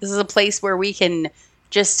is a place where we can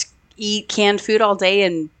just eat canned food all day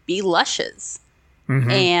and be lushes.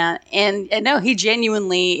 And no, he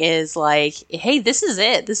genuinely is like, hey, this is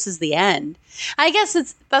it. This is the end. I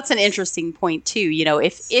guess that's an interesting point too. You know,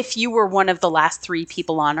 if you were one of the last 3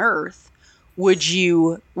 people on Earth, would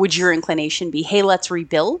your inclination be, hey, let's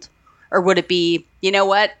rebuild? Or would it be, you know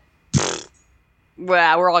what?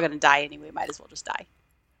 Well, we're all going to die anyway. Might as well just die.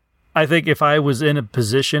 I think if I was in a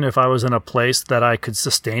position, if I was in a place that I could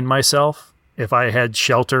sustain myself, if I had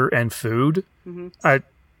shelter and food, I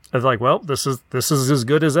was like, well, this is as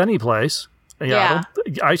good as any place.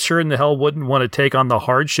 I sure in the hell wouldn't want to take on the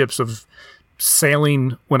hardships of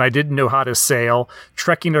sailing when I didn't know how to sail,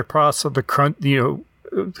 trekking across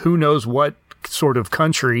who knows what sort of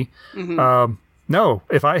country. No,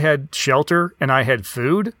 if I had shelter and I had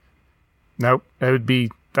food, nope, that would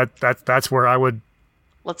be that's where I would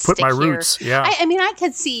put my roots. Yeah, I mean, I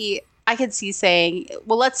could see saying,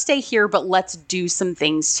 well, let's stay here, but let's do some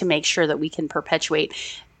things to make sure that we can perpetuate.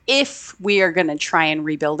 If we are going to try and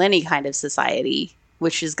rebuild any kind of society,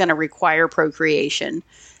 which is going to require procreation,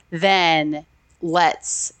 then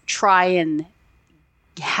let's try and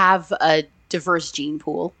have a diverse gene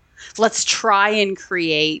pool. Let's try and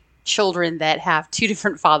create children that have 2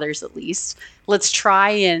 different fathers at least. Let's try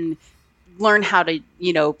and learn how to,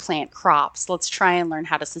 plant crops. Let's try and learn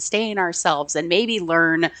how to sustain ourselves and maybe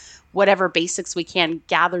learn whatever basics we can,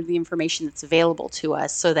 gather the information that's available to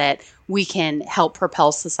us so that we can help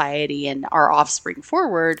propel society and our offspring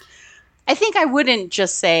forward. I think I wouldn't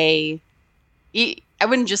just say,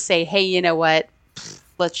 hey, you know what?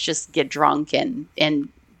 Let's just get drunk and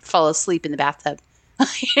fall asleep in the bathtub.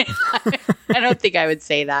 I don't think I would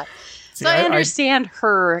say that. So I understand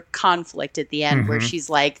her conflict at the end where she's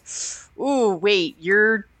like, ooh, wait,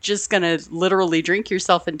 you're just going to literally drink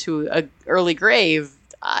yourself into an early grave.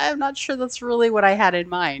 I'm not sure that's really what I had in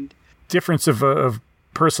mind. Difference of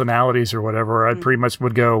personalities or whatever, I pretty much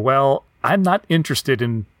would go, well, I'm not interested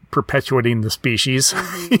in perpetuating the species.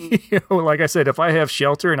 Like I said, if I have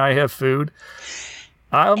shelter and I have food,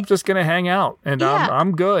 I'm just going to hang out and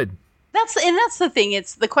I'm good. That's the thing.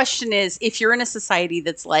 The question is, if you're in a society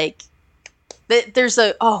that's like, there's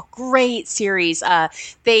a great series.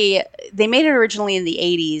 They made it originally in the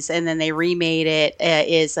 80s, and then they remade it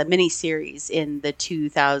as a mini series in the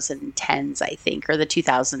 2010s, I think, or the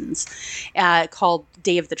 2000s, called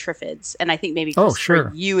Day of the Triffids. And I think maybe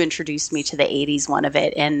you introduced me to the 80s one of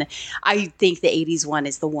it, and I think the 80s one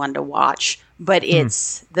is the one to watch. But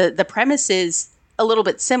it's the premise is a little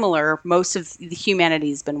bit similar. Most of the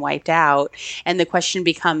humanity has been wiped out, and the question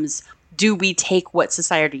becomes, do we take what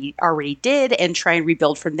society already did and try and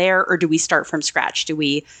rebuild from there, or do we start from scratch? Do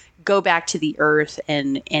we go back to the earth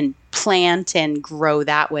and plant and grow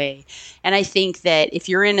that way? And I think that if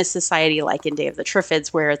you're in a society like in Day of the Triffids,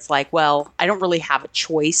 where it's like, well, I don't really have a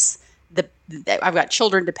choice. I've got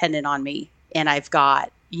children dependent on me, and I've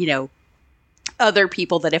got, other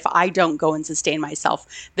people that if I don't go and sustain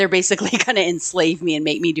myself, they're basically going to enslave me and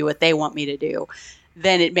make me do what they want me to do.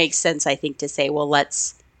 Then it makes sense, I think, to say, well,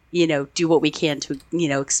 let's, do what we can to,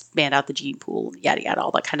 expand out the gene pool, yada, yada,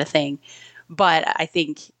 all that kind of thing. But I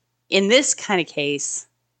think in this kind of case,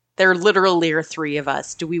 there literally are 3 of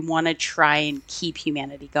us. Do we want to try and keep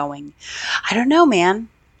humanity going? I don't know, man.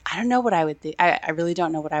 I don't know what I would do. I really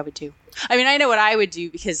don't know what I would do. I mean, I know what I would do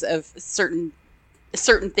because of certain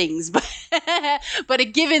things,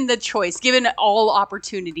 but given the choice, given all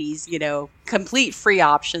opportunities, complete free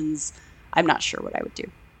options, I'm not sure what I would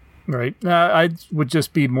do. Right. I would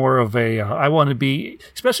just be more of I want to be,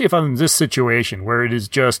 especially if I'm in this situation where it is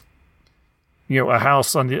just, a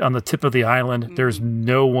house on the tip of the island. There's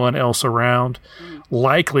no one else around.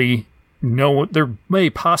 Likely, there may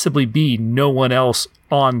possibly be no one else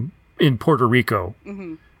in Puerto Rico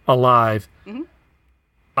alive.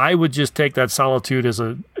 I would just take that solitude as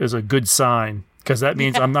a good sign, because that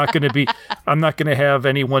means I'm not going to have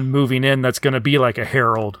anyone moving in that's going to be like a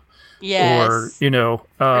herald. Yes. Or,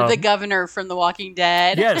 or the governor from The Walking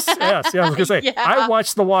Dead. Yes. I was going to say, I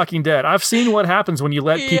watched The Walking Dead. I've seen what happens when you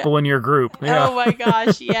let people in your group. Yeah. Oh my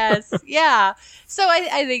gosh, yes. Yeah. So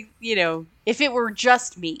I think, if it were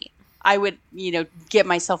just me, I would, get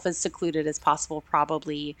myself as secluded as possible,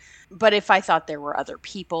 probably. But if I thought there were other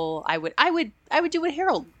people, I would do what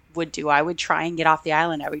Harold would do. I would try and get off the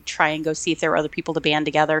island. I would try and go see if there were other people to band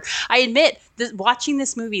together. I admit that watching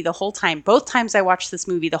this movie the whole time, both times I watched this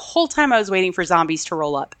movie, the whole time I was waiting for zombies to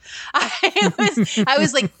roll up. I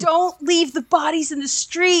was like, don't leave the bodies in the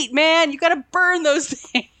street, man. You got to burn those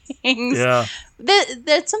things. Yeah.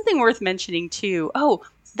 That's something worth mentioning too. Oh,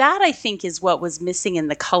 that I think is what was missing in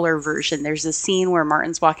the color version. There's a scene where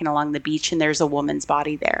Martin's walking along the beach and there's a woman's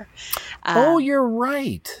body there. Oh, you're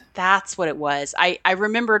right. That's what it was. I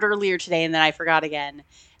remembered earlier today and then I forgot again.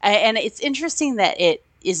 And it's interesting that it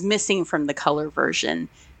is missing from the color version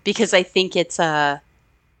because I think it's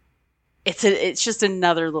just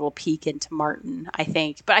another little peek into Martin, I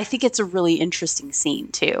think. But I think it's a really interesting scene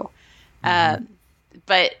too. Sorry.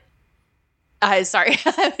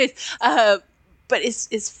 But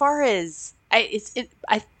as far as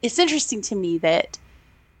it's interesting to me that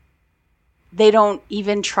they don't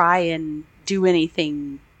even try and do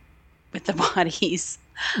anything with the bodies.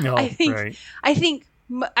 No,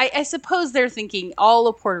 I suppose they're thinking all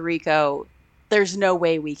of Puerto Rico. There's no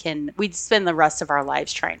way we'd spend the rest of our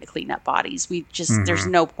lives trying to clean up bodies. There's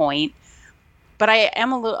no point. But I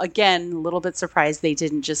am a little bit surprised they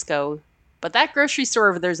didn't just go, but that grocery store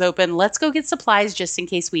over there's open. Let's go get supplies just in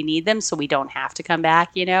case we need them so we don't have to come back,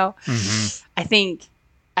 you know? Mm-hmm.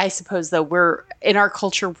 I suppose, though, in our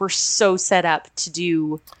culture, we're so set up to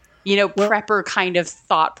do, prepper kind of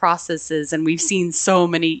thought processes. And we've seen so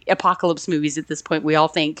many apocalypse movies at this point. We all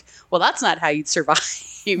think, well, that's not how you'd survive.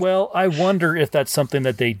 Well, I wonder if that's something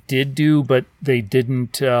that they did do, but they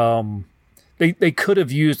didn't. They could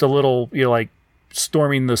have used a little, like,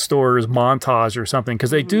 storming the stores montage or something,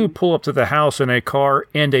 because they do pull up to the house in a car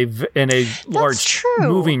and a large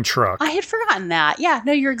moving truck. I had forgotten that. Yeah,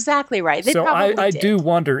 no, you're exactly right. They I do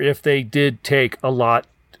wonder if they did take a lot.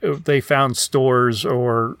 They found stores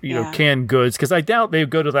or canned goods, because I doubt they would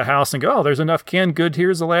go to the house and go, "Oh, there's enough canned good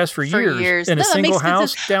here to last for years." In a single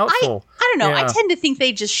house, doubtful. I don't know. Yeah. I tend to think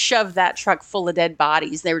they just shoved that truck full of dead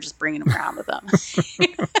bodies. They were just bringing them around with them.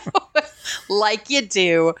 Like you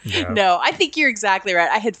do. Yeah. No, I think you're exactly right.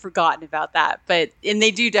 I had forgotten about that. And they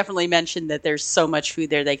do definitely mention that there's so much food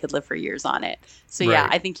there they could live for years on it. So yeah,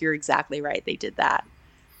 I think you're exactly right. They did that.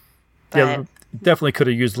 Yeah, definitely could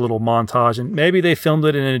have used a little montage, and maybe they filmed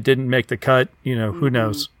it and it didn't make the cut. Who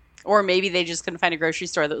knows? Or maybe they just couldn't find a grocery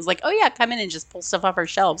store that was like, oh yeah, come in and just pull stuff off our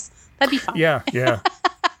shelves. That'd be fun. Yeah.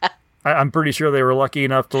 I'm pretty sure they were lucky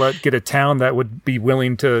enough to get a town that would be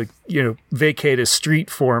willing to, vacate a street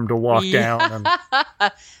for him to walk down.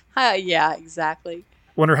 Yeah, exactly.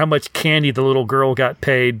 Wonder how much candy the little girl got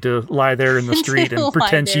paid to lie there in the street and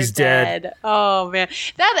pretend she's dead. Oh man,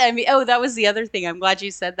 that was the other thing. I'm glad you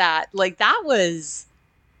said that. Like that was,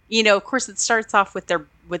 of course, it starts off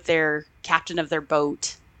with their captain of their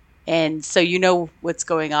boat, and so what's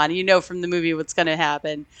going on. From the movie what's going to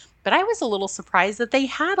happen. But I was a little surprised that they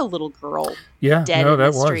had a little girl dead in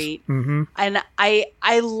the street. Mm-hmm. And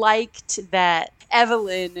I liked that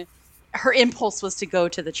Evelyn, her impulse was to go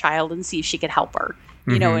to the child and see if she could help her,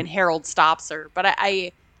 and Harold stops her. But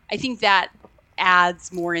I think that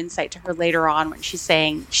adds more insight to her later on when she's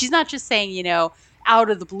not just saying,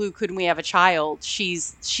 out of the blue, couldn't we have a child?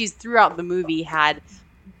 She's throughout the movie had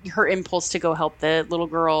her impulse to go help the little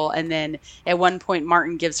girl, and then at one point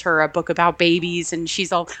Martin gives her a book about babies, and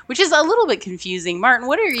which is a little bit confusing. Martin,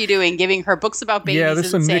 what are you doing giving her books about babies? Yeah, there's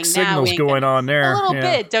some mixed signals going on there. A little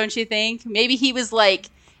bit, don't you think? Maybe he was like,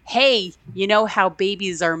 hey, you know how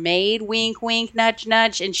babies are made? Wink, wink, nudge,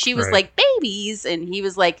 nudge. And she was like, babies. And he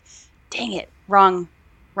was like, dang it, wrong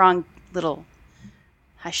little,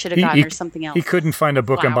 I should have gotten her something else. He couldn't find a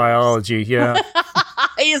book in biology, yeah.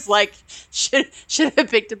 He's like, should have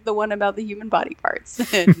picked up the one about the human body parts.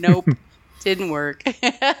 Nope, didn't work.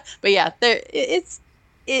 But yeah, they're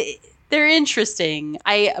interesting.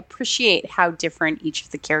 I appreciate how different each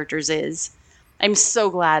of the characters is. I'm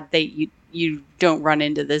so glad that you don't run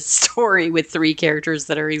into this story with 3 characters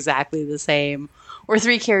that are exactly the same, or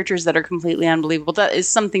 3 characters that are completely unbelievable. That is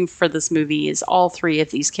something for this movie. Is all 3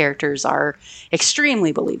 of these characters are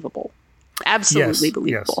extremely believable, absolutely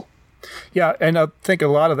believable. Yes. Yeah, and I think a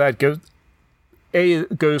lot of that goes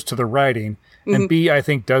to the writing, and B, I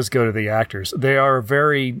think, does go to the actors. They are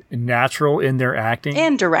very natural in their acting.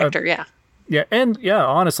 And director, yeah. Yeah, and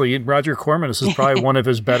honestly, Roger Corman, this is probably one of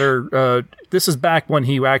his better... this is back when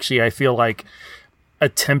he actually, I feel like,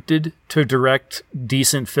 attempted to direct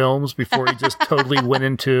decent films before he just totally went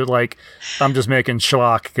into, I'm just making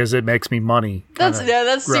schlock because it makes me money. That's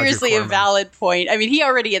seriously a valid point. I mean, he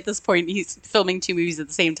already, at this point, he's filming 2 movies at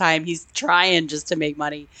the same time. He's trying just to make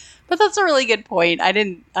money. But that's a really good point. I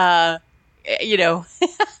didn't, I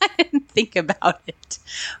didn't think about it.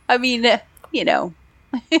 I mean,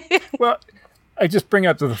 Well, I just bring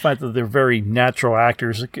up to the fact that they're very natural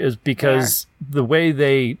actors is because the way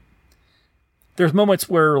there's moments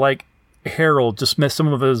where like Harold just missed some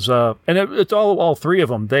of his, and it's all three of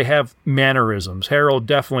them. They have mannerisms. Harold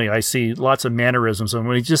definitely, I see lots of mannerisms, and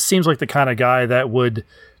when he just seems like the kind of guy that would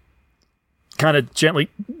kind of gently,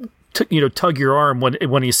 tug your arm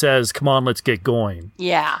when he says, "Come on, let's get going."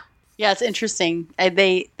 Yeah, it's interesting.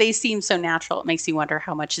 They seem so natural. It makes you wonder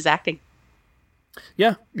how much is acting.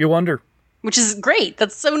 Yeah, you wonder. Which is great.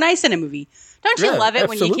 That's so nice in a movie. Don't you love it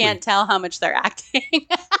absolutely. when you can't tell how much they're acting?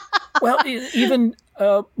 Well, even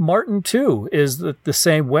Martin too is the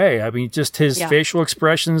same way. I mean, just his facial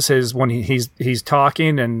expressions, when he's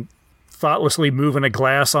talking and thoughtlessly moving a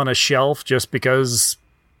glass on a shelf just because.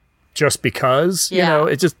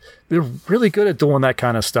 It's just they're really good at doing that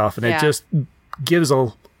kind of stuff, and it just gives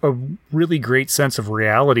a really great sense of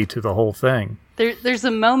reality to the whole thing. There's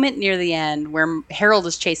a moment near the end where Harold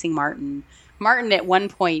is chasing Martin. Martin at one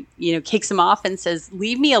point, kicks him off and says,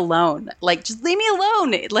 "Leave me alone. Like, just leave me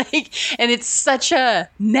alone." And it's such a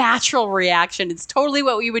natural reaction. It's totally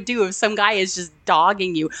what we would do if some guy is just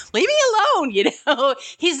dogging you. Leave me alone.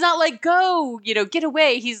 He's not like, go, get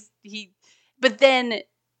away. But then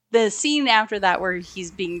the scene after that where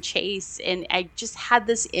he's being chased, and I just had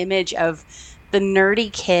this image of the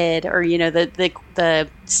nerdy kid, or the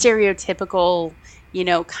stereotypical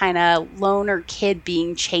kind of loner kid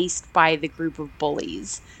being chased by the group of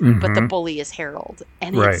bullies, but the bully is Harold,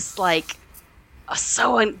 and it's like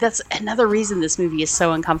that's another reason this movie is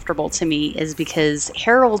so uncomfortable to me, is because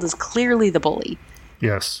Harold is clearly the bully.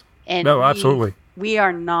 Yes, and absolutely, we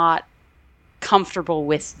are not comfortable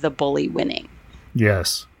with the bully winning.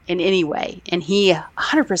 Yes, in any way, and he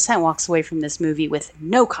 100% walks away from this movie with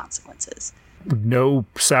no consequences. No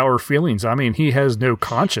sour feelings. I mean, he has no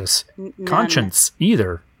conscience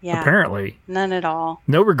either, apparently. None at all.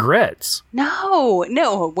 No regrets. No.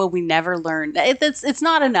 Well, we never learned. It's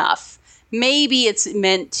not enough. Maybe it's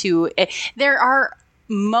meant to. There are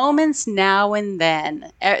moments now and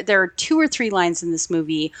then. There are 2 or 3 lines in this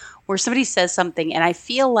movie where somebody says something, and I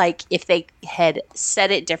feel like if they had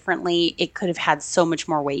said it differently, it could have had so much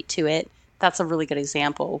more weight to it. That's a really good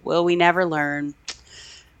example. Will we never learn?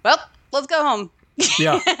 Well, let's go home.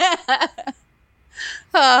 Yeah.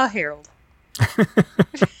 Harold.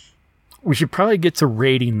 We should probably get to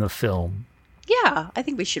rating the film. Yeah, I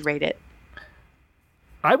think we should rate it.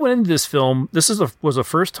 I went into this film. This was a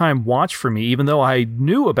first time watch for me, even though I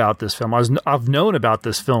knew about this film. I've known about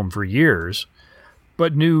this film for years,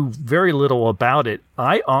 but knew very little about it.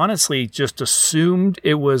 I honestly just assumed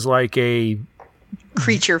it was like a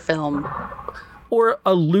creature film. Or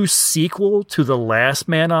a loose sequel to The Last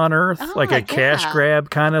Man on Earth, like a cash grab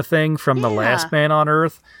kind of thing from The Last Man on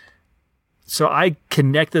Earth. So I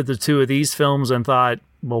connected the two of these films and thought,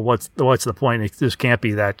 well, what's the point? This can't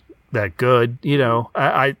be that good.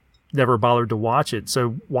 I never bothered to watch it.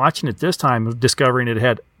 So watching it this time, discovering it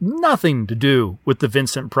had nothing to do with the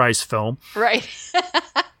Vincent Price film. Right.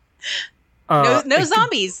 No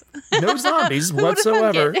zombies. No zombies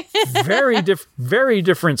whatsoever. Very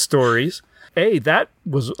different stories. That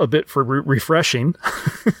was a bit refreshing.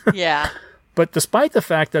 Yeah. But despite the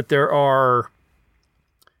fact that there are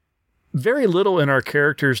very little in our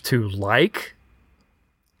characters to like,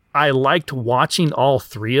 I liked watching all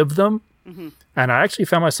 3 of them. Mm-hmm. And I actually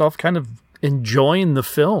found myself kind of enjoying the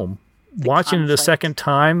film. Watching it a second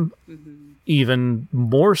time, even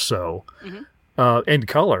more so, in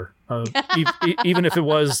color. Even if it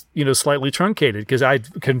was, slightly truncated, because I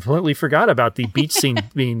completely forgot about the beach scene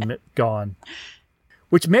being gone,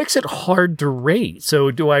 which makes it hard to rate.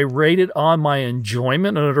 So do I rate it on my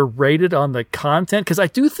enjoyment or to rate it on the content? Because I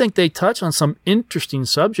do think they touch on some interesting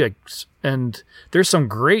subjects, and there's some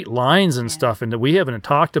great lines and stuff, and that we haven't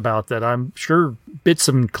talked about that I'm sure bits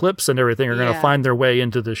and clips and everything are going to find their way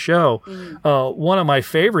into the show. One of my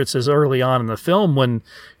favorites is early on in the film when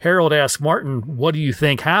Harold asks Martin, "What do you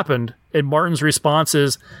think happened?" And Martin's response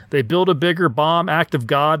is, "They build a bigger bomb, act of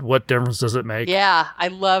God. What difference does it make?" Yeah, I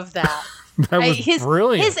love that. That was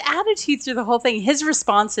brilliant. His attitude through the whole thing, his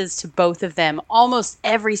responses to both of them almost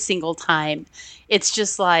every single time. It's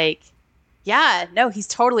just like, yeah, no, he's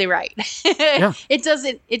totally right. Yeah. It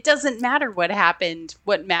doesn't matter what happened.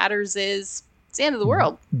 What matters is it's the end of the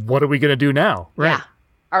world. What are we going to do now? Right. Yeah.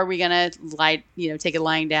 Are we going to take it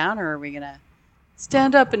lying down, or are we going to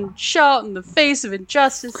stand up and shout in the face of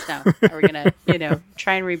injustice? No. Are we going to,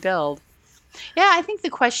 try and rebuild? Yeah, I think the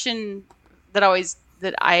question that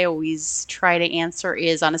I always try to answer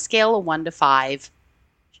is, on a scale of 1 to 5,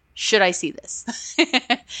 should I see this?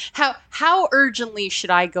 How urgently should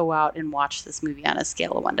I go out and watch this movie on a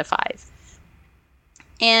scale of 1 to 5?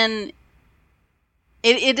 And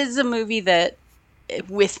it is a movie that,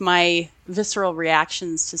 with my visceral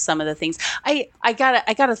reactions to some of the things, I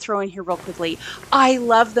gotta throw in here real quickly. I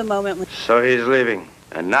love the moment when... So he's leaving,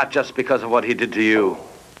 and not just because of what he did to you.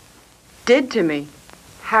 Did to me?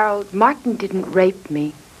 Harold, Martin didn't rape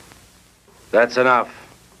me. That's enough.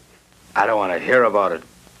 I don't want to hear about it.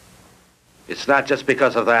 It's not just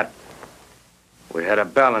because of that. We had a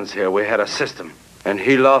balance here. We had a system. And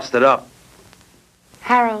he lost it up.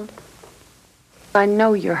 Harold, I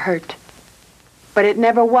know you're hurt. But it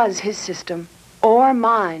never was his system. Or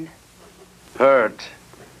mine. Hurt?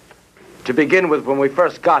 To begin with, when we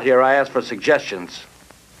first got here, I asked for suggestions.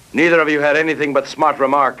 Neither of you had anything but smart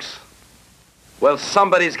remarks. Well,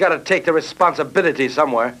 somebody's got to take the responsibility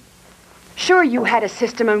somewhere. Sure, you had a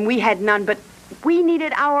system and we had none, but we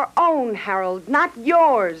needed our own, Harold, not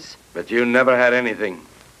yours. But you never had anything.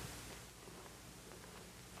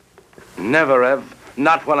 Never, Ev.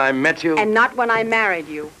 Not when I met you. And not when I married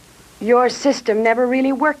you. Your system never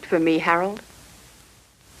really worked for me, Harold.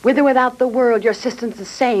 With or without the world, your system's the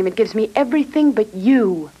same. It gives me everything but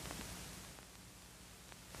you.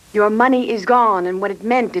 Your money is gone, and what it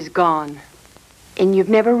meant is gone. And you've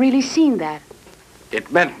never really seen that.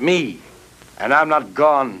 It meant me. And I'm not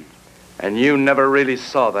gone. And you never really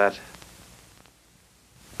saw that.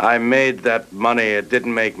 I made that money. It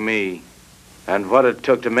didn't make me. And what it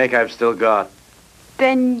took to make, I've still got.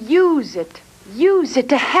 Then use it. Use it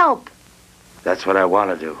to help. That's what I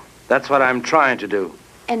want to do. That's what I'm trying to do.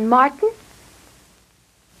 And Martin?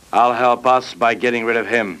 I'll help us by getting rid of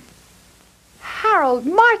him. Harold,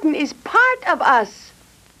 Martin is part of us.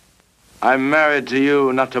 I'm married to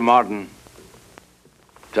you, not to Martin.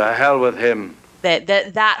 To hell with him.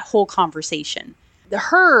 That whole conversation.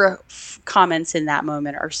 Her comments in that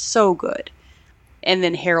moment are so good. And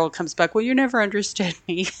then Harold comes back, well, you never understood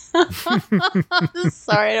me.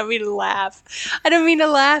 Sorry, I don't mean to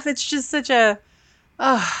laugh. It's just such a...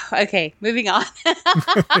 Oh, okay, moving on.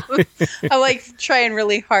 I'm like trying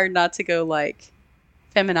really hard not to go like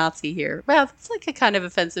feminazi here. Well, that's like a kind of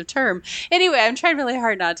offensive term. Anyway, I'm trying really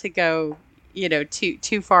hard not to go,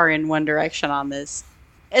 too far in one direction on this.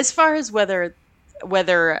 As far as whether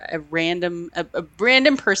a random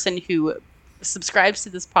person who subscribes to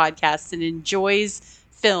this podcast and enjoys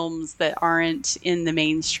films that aren't in the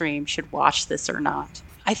mainstream should watch this or not.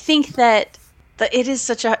 I think that it is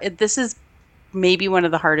this is maybe one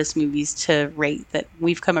of the hardest movies to rate that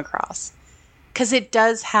we've come across. Because it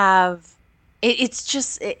does have, it's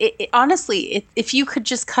just, honestly, if you could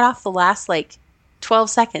just cut off the last 12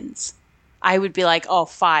 seconds, I would be like, oh,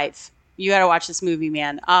 5. You got to watch this movie,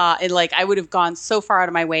 man. And I would have gone so far out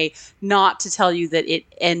of my way not to tell you that it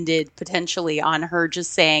ended potentially on her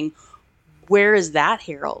just saying, where is that,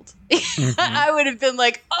 Harold? Mm-hmm. I would have been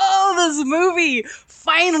like, oh, this movie.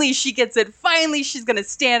 Finally, she gets it. Finally, she's going to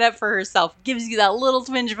stand up for herself. Gives you that little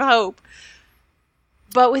twinge of hope.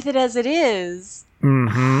 But with it as it is,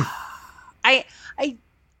 mm-hmm.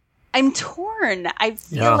 I'm torn. I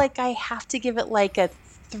feel like I have to give it a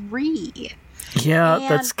 3. Yeah,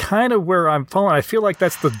 that's kind of where I'm falling. I feel like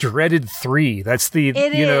that's the dreaded 3. That's the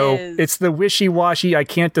it's the wishy-washy. I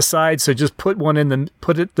can't decide, so just put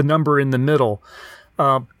the number in the middle.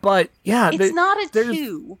 But yeah, it's not a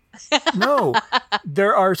 2. No,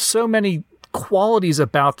 there are so many qualities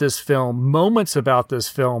about this film, moments about this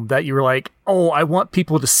film that you're like, oh, I want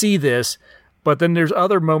people to see this. But then there's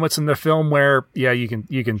other moments in the film where, yeah, you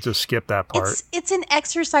can just skip that part. It's an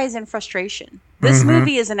exercise in frustration. This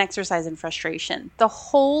movie is an exercise in frustration. The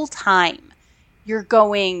whole time you're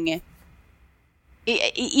going,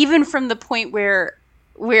 even from the point where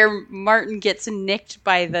Martin gets nicked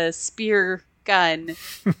by the spear gun,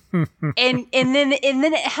 and then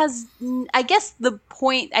it has, I guess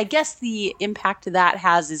the impact that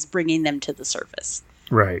has is bringing them to the surface.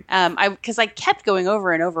 Right. Because I kept going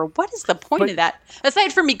over and over. What is the point of that?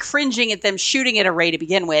 Aside from me cringing at them shooting at a ray to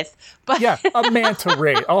begin with. But yeah, a manta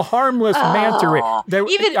ray, a harmless manta ray.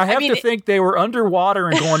 I have to think they were underwater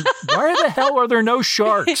and going, why the hell are there no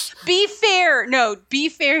sharks? Be fair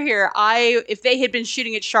here. If they had been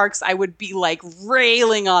shooting at sharks, I would be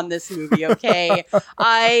railing on this movie. Okay,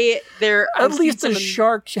 at least a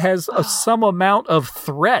shark has some amount of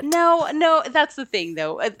threat. No, that's the thing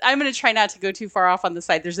though. I'm going to try not to go too far off on the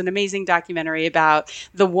side. There's an amazing documentary about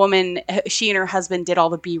the woman. She and her husband did all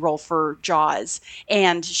the B-roll for Jaws,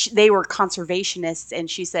 and they were conservationists. And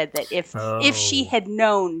she said that if she had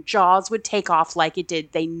known Jaws would take off like it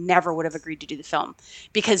did, they never would have agreed to do the film,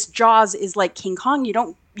 because Jaws is like King Kong. You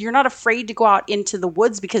don't you're not afraid to go out into the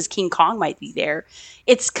woods because King Kong might be there.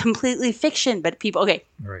 It's completely fiction, but people. Okay,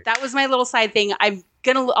 right. That was my little side thing. Back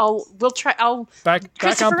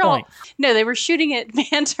on point. No, they were shooting at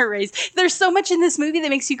manta rays. There's so much in this movie that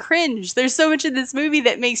makes you cringe. There's so much in this movie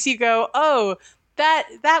that makes you go, oh,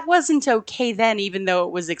 that wasn't okay then, even though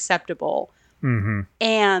it was acceptable. Mm-hmm.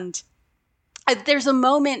 And there's a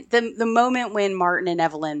moment, the moment when Martin and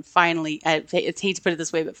Evelyn finally, I hate to put it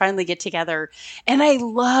this way, but finally get together. And I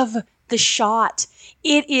love the shot.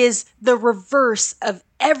 It is the reverse of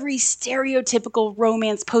every stereotypical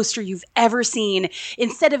romance poster you've ever seen.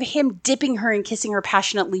 Instead of him dipping her and kissing her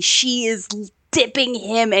passionately, she is dipping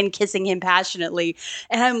him and kissing him passionately.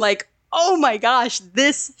 And I'm like, oh my gosh,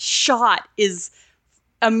 this shot is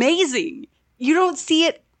amazing. You don't see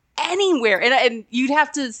it anywhere. And you'd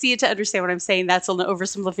have to see it to understand what I'm saying. That's an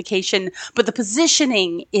oversimplification. But the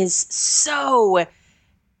positioning is so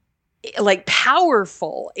like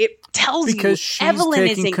powerful. It tells because you she's Evelyn is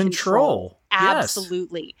taking in control.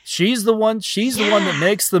 Absolutely. Yes. She's the one that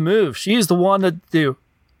makes the move. She's the one that do.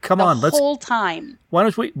 Come on, let's whole time. Why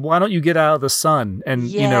don't you get out of the sun and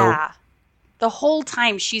the whole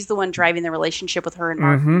time she's the one driving the relationship with her and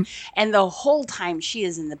Martin. Mm-hmm. And the whole time she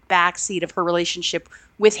is in the backseat of her relationship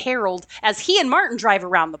with Harold as he and Martin drive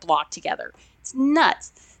around the block together. It's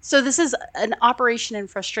nuts. So this is an operation in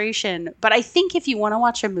frustration. But I think if you want to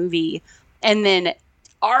watch a movie and then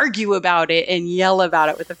argue about it and yell about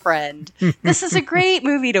it with a friend, this is a great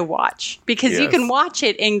movie to watch because you can watch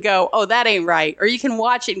it and go, oh, that ain't right. Or you can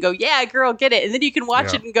watch it and go, yeah, girl, get it. And then you can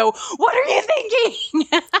watch it and go, what are you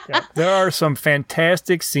thinking? There are some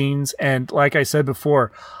fantastic scenes. And like I said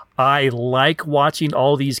before, I like watching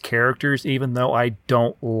all these characters, even though I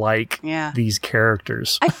don't like these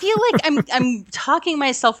characters. I feel like I'm talking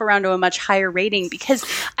myself around to a much higher rating because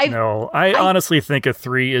I honestly think a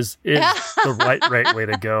 3 is the right way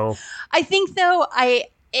to go. I think though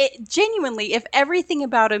genuinely, if everything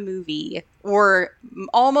about a movie or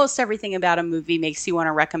almost everything about a movie makes you want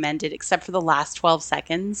to recommend it, except for the last 12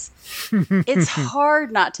 seconds, it's hard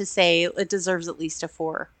not to say it deserves at least a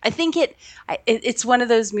 4. I think it's one of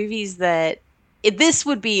those movies that this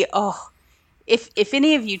would be, if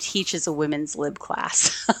any of you teaches a women's lib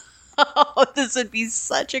class, this would be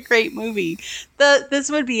such a great movie. This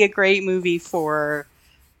would be a great movie for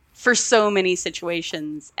so many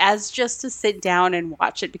situations, as just to sit down and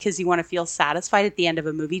watch it because you want to feel satisfied at the end of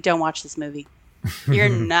a movie. Don't watch this movie. You're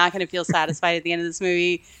not going to feel satisfied at the end of this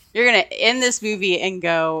movie. You're going to end this movie and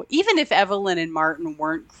go, even if Evelyn and Martin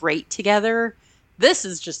weren't great together, this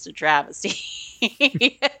is just a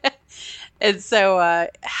travesty. And so I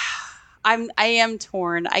am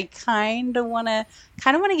torn. I kind of want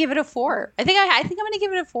to give it a 4. I think I'm going to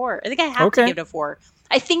give it a 4. I think I have to give it a 4.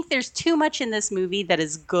 I think there's too much in this movie that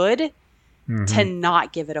is good to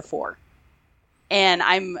not give it a 4. And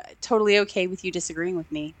I'm totally okay with you disagreeing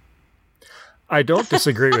with me. I don't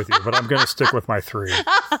disagree with you, but I'm going to stick with my 3.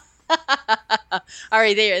 All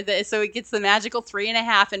right, there. So it gets the magical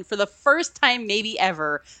 3.5. And for the first time, maybe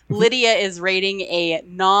ever, Lydia is rating a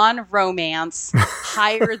non-romance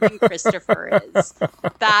higher than Christopher is.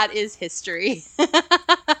 That is history.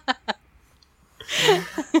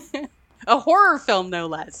 A horror film, no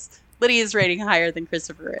less. Lydia's rating higher than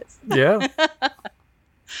Christopher is. Yeah.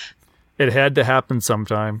 It had to happen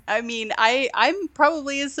sometime. I mean, I'm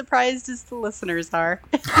probably as surprised as the listeners are.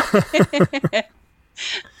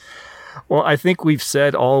 Well, I think we've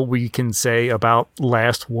said all we can say about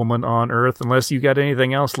Last Woman on Earth, unless you got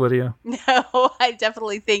anything else, Lydia. No, I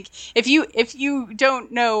definitely think if you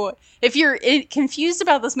don't know, if you're confused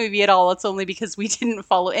about this movie at all, it's only because we didn't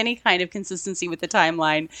follow any kind of consistency with the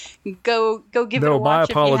timeline. Go give it a watch.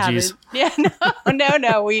 No, my apologies. Yeah,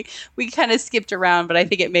 no. We kind of skipped around, but I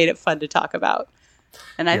think it made it fun to talk about.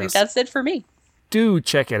 And I think that's it for me. Do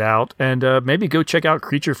check it out, and maybe go check out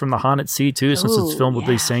Creature from the Haunted Sea too, since it's filmed with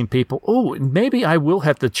these same people. Oh, and maybe I will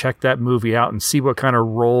have to check that movie out and see what kind of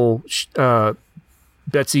role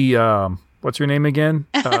Betsy, what's her name again?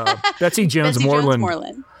 Betsy Jones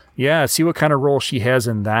Moreland. Yeah, see what kind of role she has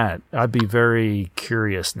in that. I'd be very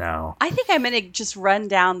curious now. I think I'm going to just run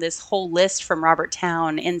down this whole list from Robert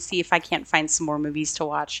Towne and see if I can't find some more movies to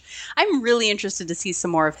watch. I'm really interested to see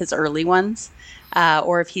some more of his early ones.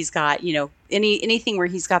 Or if he's got, anything where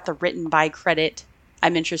he's got the written by credit,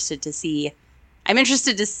 I'm interested to see. I'm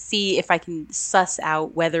interested to see if I can suss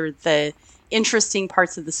out whether the interesting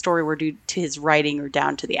parts of the story were due to his writing or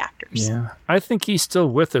down to the actors. Yeah. I think he's still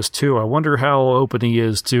with us, too. I wonder how open he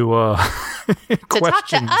is to talk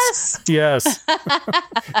to us. Yes.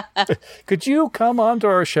 Could you come onto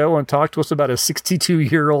our show and talk to us about a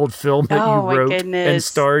 62-year-old film that you wrote and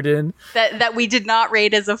starred in? That we did not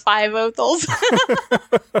rate as a 5 Othels.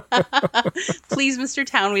 Please, Mr.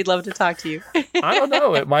 Town, we'd love to talk to you. I don't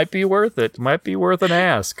know. It might be worth it. Might be worth an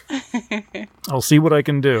ask. I'll see what I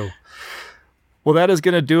can do. Well, that is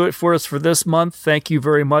going to do it for us for this month. Thank you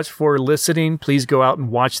very much for listening. Please go out and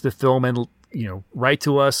watch the film and, write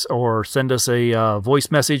to us or send us a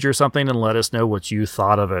voice message or something and let us know what you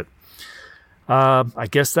thought of it. I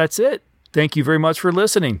guess that's it. Thank you very much for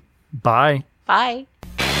listening. Bye. Bye.